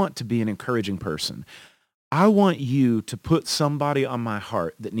 I want to be an encouraging person. I want you to put somebody on my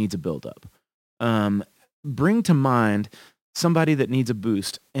heart that needs a build up. Bring to mind somebody that needs a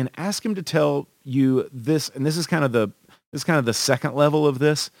boost and ask him to tell you this. And this is kind of the second level of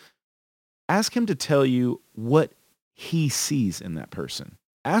this. Ask him to tell you what he sees in that person.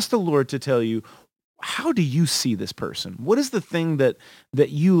 Ask the Lord to tell you, how do you see this person? What is the thing that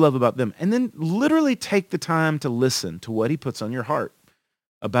you love about them? And then literally take the time to listen to what he puts on your heart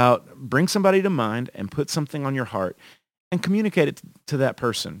bring somebody to mind and put something on your heart and communicate it to that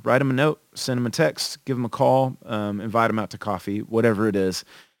person. Write them a note, send them a text, give them a call, invite them out to coffee, whatever it is,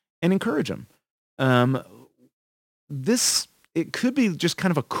 and encourage them. It could be just kind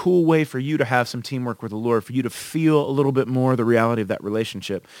of a cool way for you to have some teamwork with the Lord, for you to feel a little bit more the reality of that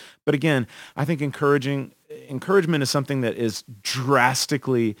relationship. But again, I think encouragement is something that is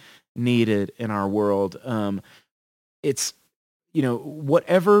drastically needed in our world. It's,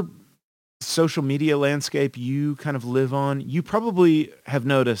 whatever social media landscape you kind of live on, you probably have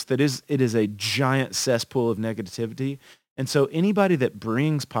noticed that it is a giant cesspool of negativity. And so anybody that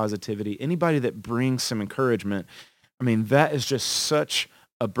brings positivity, anybody that brings some encouragement, I mean, that is just such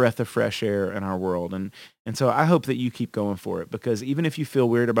a breath of fresh air in our world. And so I hope that you keep going for it, because even if you feel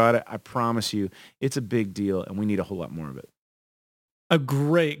weird about it, I promise you it's a big deal and we need a whole lot more of it. A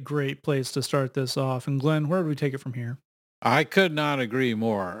great, great place to start this off. And Glenn, where do we take it from here? I could not agree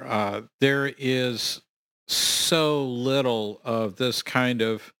more. There is so little of this kind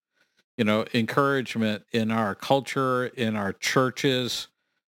of, encouragement in our culture, in our churches.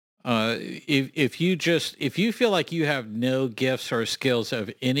 If you feel like you have no gifts or skills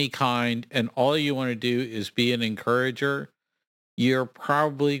of any kind and all you want to do is be an encourager, you're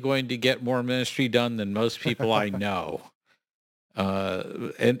probably going to get more ministry done than most people I know.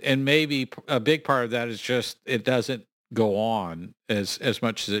 And maybe a big part of that is just it doesn't go on as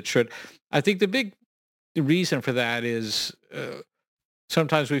much as it should. I think the big reason for that is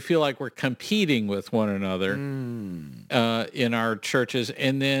sometimes we feel like we're competing with one another in our churches.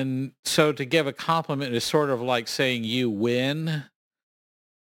 And then, so to give a compliment is sort of like saying you win,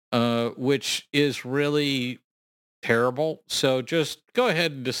 which is really terrible. So just go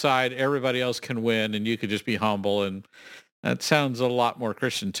ahead and decide everybody else can win and you could just be humble. And that sounds a lot more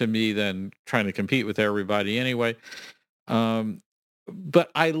Christian to me than trying to compete with everybody anyway.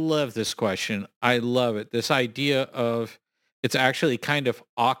 But I love this question. I love it. This idea of it's actually kind of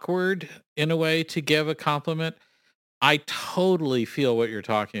awkward in a way to give a compliment. I totally feel what you're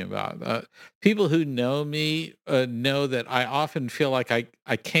talking about. People who know me know that I often feel like I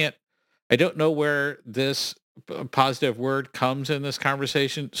don't know where this positive word comes in this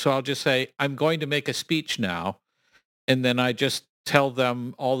conversation. So I'll just say, I'm going to make a speech now. And then I just tell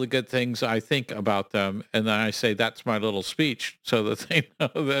them all the good things I think about them, and then I say that's my little speech so that they know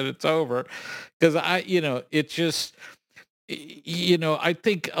that it's over. Because it just, I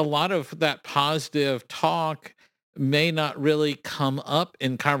think a lot of that positive talk may not really come up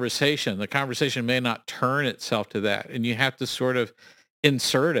in conversation. The conversation may not turn itself to that, and you have to sort of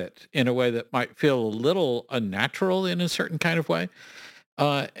insert it in a way that might feel a little unnatural in a certain kind of way,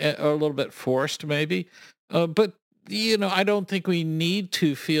 or a little bit forced maybe. But I don't think we need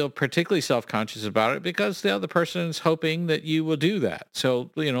to feel particularly self-conscious about it because the other person is hoping that you will do that. So,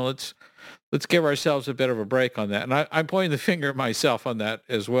 let's give ourselves a bit of a break on that. And I'm pointing the finger at myself on that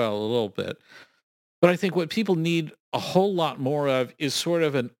as well a little bit. But I think what people need a whole lot more of is sort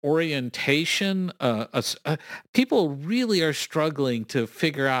of an orientation. People really are struggling to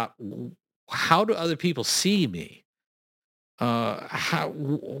figure out, how do other people see me?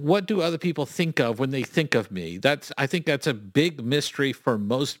 What do other people think of when they think of me? I think that's a big mystery for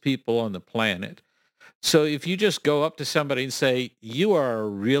most people on the planet. So if you just go up to somebody and say, you are a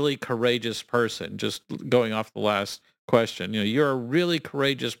really courageous person, just going off the last question, you're a really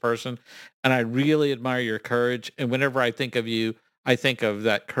courageous person and I really admire your courage. And whenever I think of you, I think of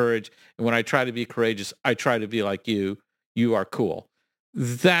that courage. And when I try to be courageous, I try to be like you. You are cool.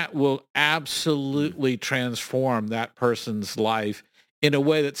 That will absolutely transform that person's life in a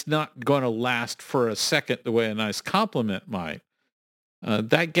way that's not going to last for a second the way a nice compliment might.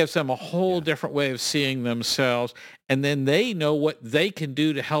 That gives them a whole different way of seeing themselves, and then they know what they can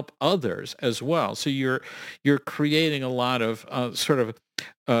do to help others as well. So you're creating a lot of sort of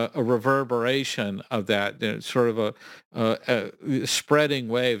a reverberation of that, sort of a spreading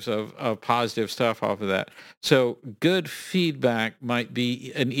waves of positive stuff off of that. So good feedback might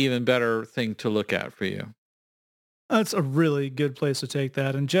be an even better thing to look at for you. That's a really good place to take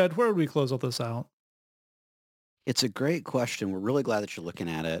that. And Jed, where would we close all this out? It's a great question. We're really glad that you're looking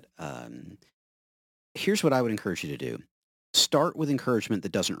at it. Here's what I would encourage you to do. Start with encouragement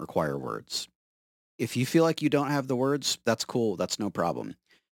that doesn't require words. If you feel like you don't have the words, that's cool. That's no problem.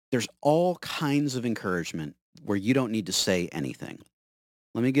 There's all kinds of encouragement where you don't need to say anything.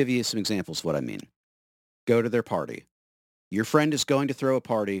 Let me give you some examples of what I mean. Go to their party. Your friend is going to throw a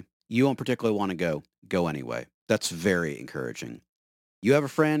party. You don't particularly want to go. Go anyway. That's very encouraging. You have a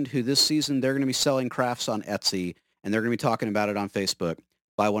friend who this season they're going to be selling crafts on Etsy and they're going to be talking about it on Facebook.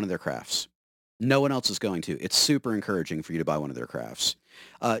 Buy one of their crafts. No one else is going to. It's super encouraging for you to buy one of their crafts.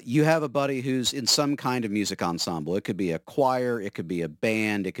 You have a buddy who's in some kind of music ensemble. It could be a choir. It could be a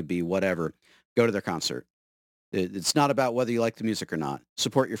band. It could be whatever. Go to their concert. It's not about whether you like the music or not.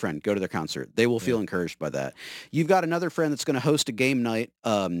 Support your friend. Go to their concert. They will feel encouraged by that. You've got another friend that's going to host a game night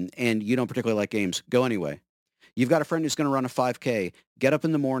and you don't particularly like games. Go anyway. You've got a friend who's going to run a 5K. Get up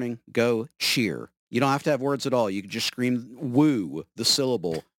in the morning, go cheer. You don't have to have words at all. You can just scream woo, the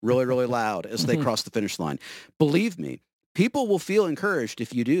syllable, really, really loud as they cross the finish line. Believe me, people will feel encouraged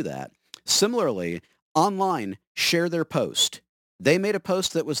if you do that. Similarly, online, share their post. They made a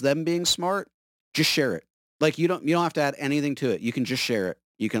post that was them being smart. Just share it. Like you don't have to add anything to it. You can just share it.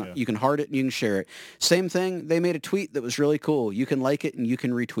 You can heart it and you can share it. Same thing. They made a tweet that was really cool. You can like it and you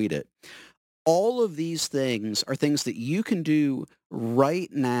can retweet it. All of these things are things that you can do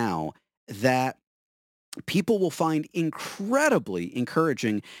right now that people will find incredibly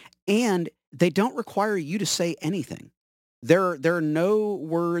encouraging, and they don't require you to say anything. There are no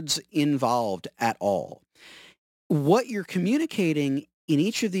words involved at all. What you're communicating in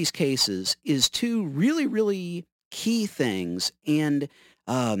each of these cases is two really, really key things, and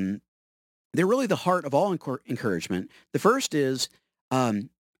they're really the heart of all encouragement. The first is,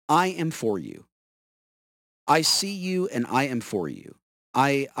 I am for you. I see you and I am for you.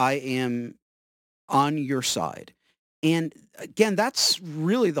 I am on your side. And again, that's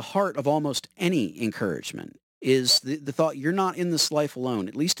really the heart of almost any encouragement is the thought you're not in this life alone,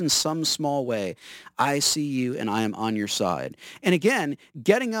 at least in some small way. I see you and I am on your side. And again,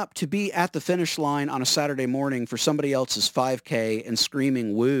 getting up to be at the finish line on a Saturday morning for somebody else's 5K and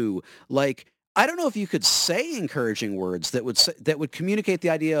screaming woo, like, I don't know if you could say encouraging words that would communicate the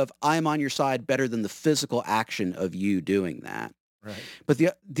idea of I'm on your side better than the physical action of you doing that. Right. But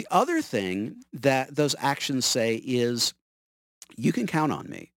the other thing that those actions say is you can count on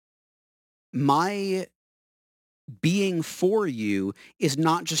me. My being for you is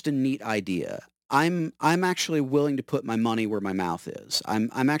not just a neat idea. I'm actually willing to put my money where my mouth is.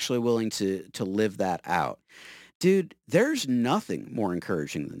 I'm actually willing to live that out. Dude, there's nothing more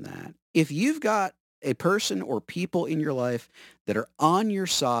encouraging than that. If you've got a person or people in your life that are on your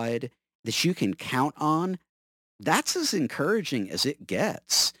side that you can count on, that's as encouraging as it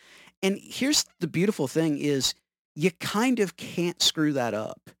gets. And here's the beautiful thing is you kind of can't screw that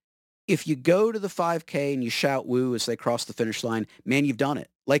up. If you go to the 5K and you shout woo as they cross the finish line, man, you've done it.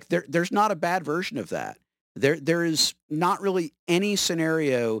 Like there's not a bad version of that. There is not really any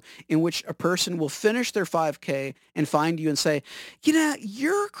scenario in which a person will finish their 5K and find you and say, you know,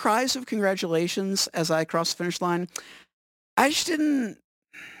 your cries of congratulations as I cross the finish line, I didn't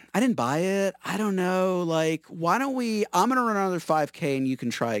buy it. I don't know. Like, why don't I'm going to run another 5K and you can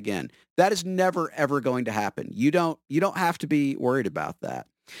try again. That is never, ever going to happen. You don't have to be worried about that.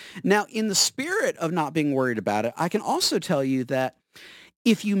 Now, in the spirit of not being worried about it, I can also tell you that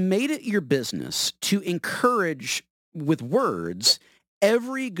if you made it your business to encourage with words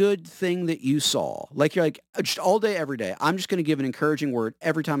every good thing that you saw, like you're like, just all day, every day, I'm just going to give an encouraging word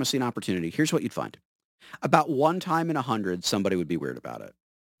every time I see an opportunity. Here's what you'd find. About 1 time in 100, somebody would be weird about it.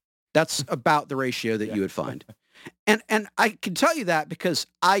 That's about the ratio that you would find. And I can tell you that because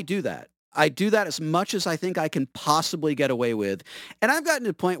I do that. I do that as much as I think I can possibly get away with. And I've gotten to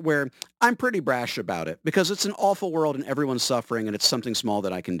the point where I'm pretty brash about it because it's an awful world and everyone's suffering and it's something small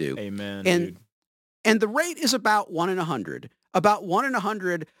that I can do. Amen, and, dude. And the rate is about 1 in 100. About 1 in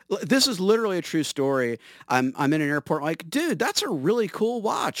 100. This is literally a true story. I'm in an airport like, dude, that's a really cool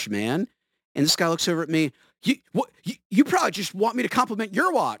watch, man. And this guy looks over at me. You probably just want me to compliment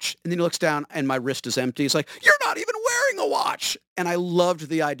your watch. And then he looks down and my wrist is empty. He's like, you're not even wearing a watch. And I loved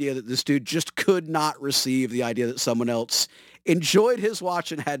the idea that this dude just could not receive the idea that someone else enjoyed his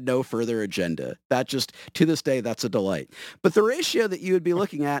watch and had no further agenda. That just, to this day, that's a delight. But the ratio that you would be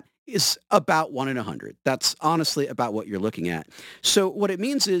looking at is about 1 in 100. That's honestly about what you're looking at. So what it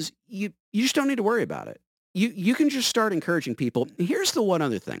means is you just don't need to worry about it. You can just start encouraging people. Here's the one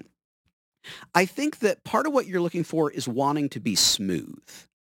other thing. I think that part of what you're looking for is wanting to be smooth,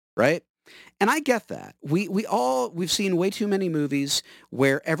 right? And I get that. We've seen way too many movies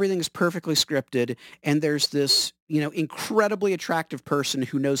where everything is perfectly scripted and there's this, incredibly attractive person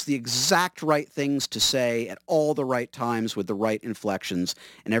who knows the exact right things to say at all the right times with the right inflections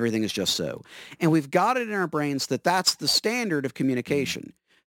and everything is just so. And we've got it in our brains that that's the standard of communication.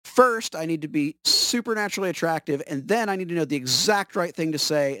 First, I need to be supernaturally attractive, and then I need to know the exact right thing to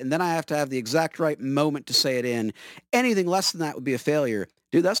say, and then I have to have the exact right moment to say it in. Anything less than that would be a failure.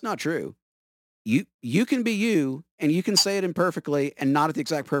 Dude, that's not true. You can be you, and you can say it imperfectly and not at the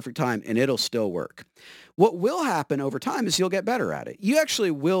exact perfect time, and it'll still work. What will happen over time is you'll get better at it. You actually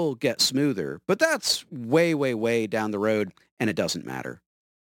will get smoother, but that's way, way, way down the road, and it doesn't matter.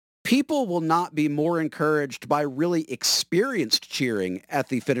 People will not be more encouraged by really experienced cheering at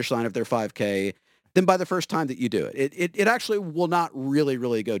the finish line of their 5K than by the first time that you do it. It actually will not really,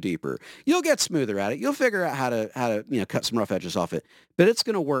 really go deeper. You'll get smoother at it. You'll figure out how to cut some rough edges off it, but it's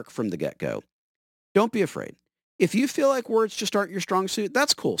going to work from the get-go. Don't be afraid. If you feel like words just aren't your strong suit,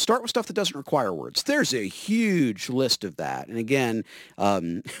 that's cool. Start with stuff that doesn't require words. There's a huge list of that. And again,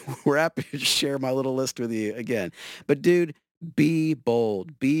 we're happy to share my little list with you again. But dude, be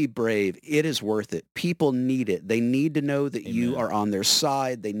bold, be brave. It is worth it. People need it. They need to know that you are on their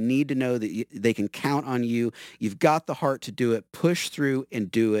side. They need to know that they can count on you. You've got the heart to do it. Push through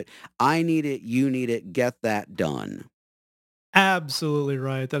and do it. I need it. You need it. Get that done. Absolutely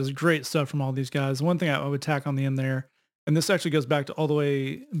right. That is great stuff from all these guys. One thing I would tack on the end there, and this actually goes back to all the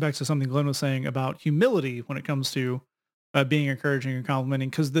way back to something Glenn was saying about humility when it comes to being encouraging and complimenting,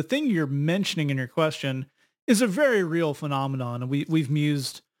 because the thing you're mentioning in your question is a very real phenomenon. And we've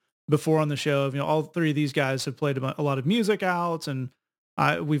mused before on the show of, all three of these guys have played a lot of music out, and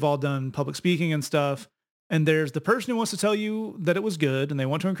we've all done public speaking and stuff. And there's the person who wants to tell you that it was good and they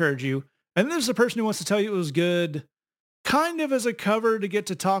want to encourage you. And then there's the person who wants to tell you it was good kind of as a cover to get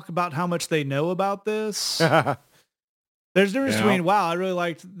to talk about how much they know about this. There's a difference between, wow, I really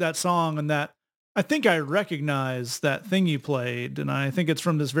liked that song, and that I think I recognize that thing you played, and I think it's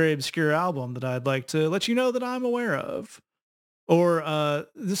from this very obscure album that I'd like to let you know that I'm aware of. Or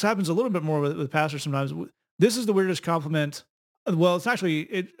this happens a little bit more with pastors sometimes. This is the weirdest compliment. Well, it's actually,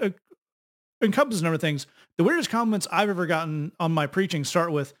 it encompasses a number of things. The weirdest compliments I've ever gotten on my preaching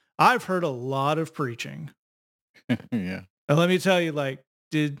start with, I've heard a lot of preaching. Yeah. And let me tell you,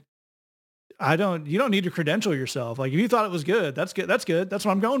 you don't need to credential yourself. Like, if you thought it was good, that's good. That's good. That's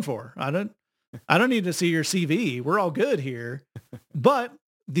what I'm going for. I don't need to see your CV. We're all good here. But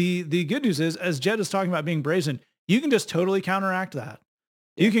the good news is, as Jed is talking about being brazen, you can just totally counteract that.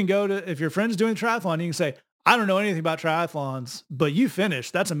 Yeah. You can go to, if your friend's doing triathlon, you can say, I don't know anything about triathlons, but you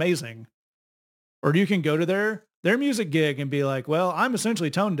finished. That's amazing. Or you can go to their music gig and be like, well, I'm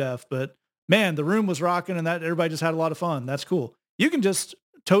essentially tone deaf, but man, the room was rocking and that everybody just had a lot of fun. That's cool. You can just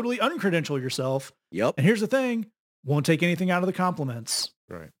totally uncredential yourself. Yep. And here's the thing, won't take anything out of the compliments.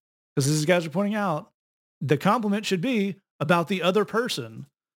 Right. Because these guys are pointing out, the compliment should be about the other person.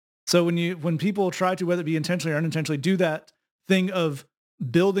 So when people try to, whether it be intentionally or unintentionally, do that thing of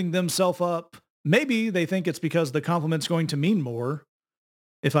building themselves up, maybe they think it's because the compliment's going to mean more.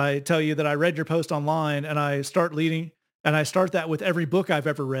 If I tell you that I read your post online and I start that with every book I've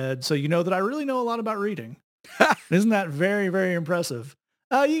ever read, so you know that I really know a lot about reading. Isn't that very, very impressive?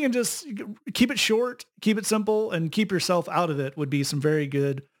 You can just keep it short, keep it simple, and keep yourself out of it would be some very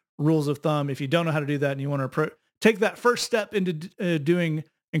good rules of thumb if you don't know how to do that and you want to take that first step into doing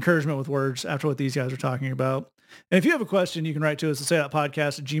encouragement with words after what these guys are talking about. And if you have a question, you can write to us at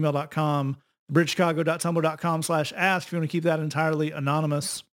saythatpodcast@gmail.com, bridgechicago.tumblr.com/ask if you want to keep that entirely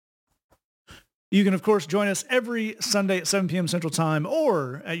anonymous. You can, of course, join us every Sunday at 7 p.m. Central Time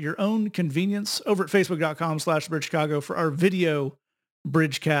or at your own convenience over at facebook.com/bridgechicago for our video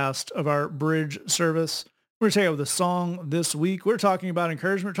bridgecast of our bridge service. We're going to take out with a song this week. We're talking about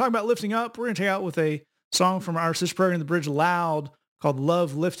encouragement. We're talking about lifting up. We're going to take out with a song from our sister program, The Bridge Loud, called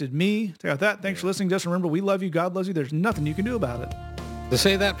Love Lifted Me. Take out that. Thanks for listening. Just remember, we love you. God loves you. There's nothing you can do about it. To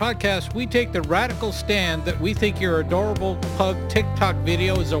Say That Podcast, we take the radical stand that we think your adorable pug TikTok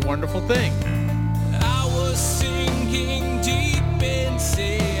video is a wonderful thing. I was singing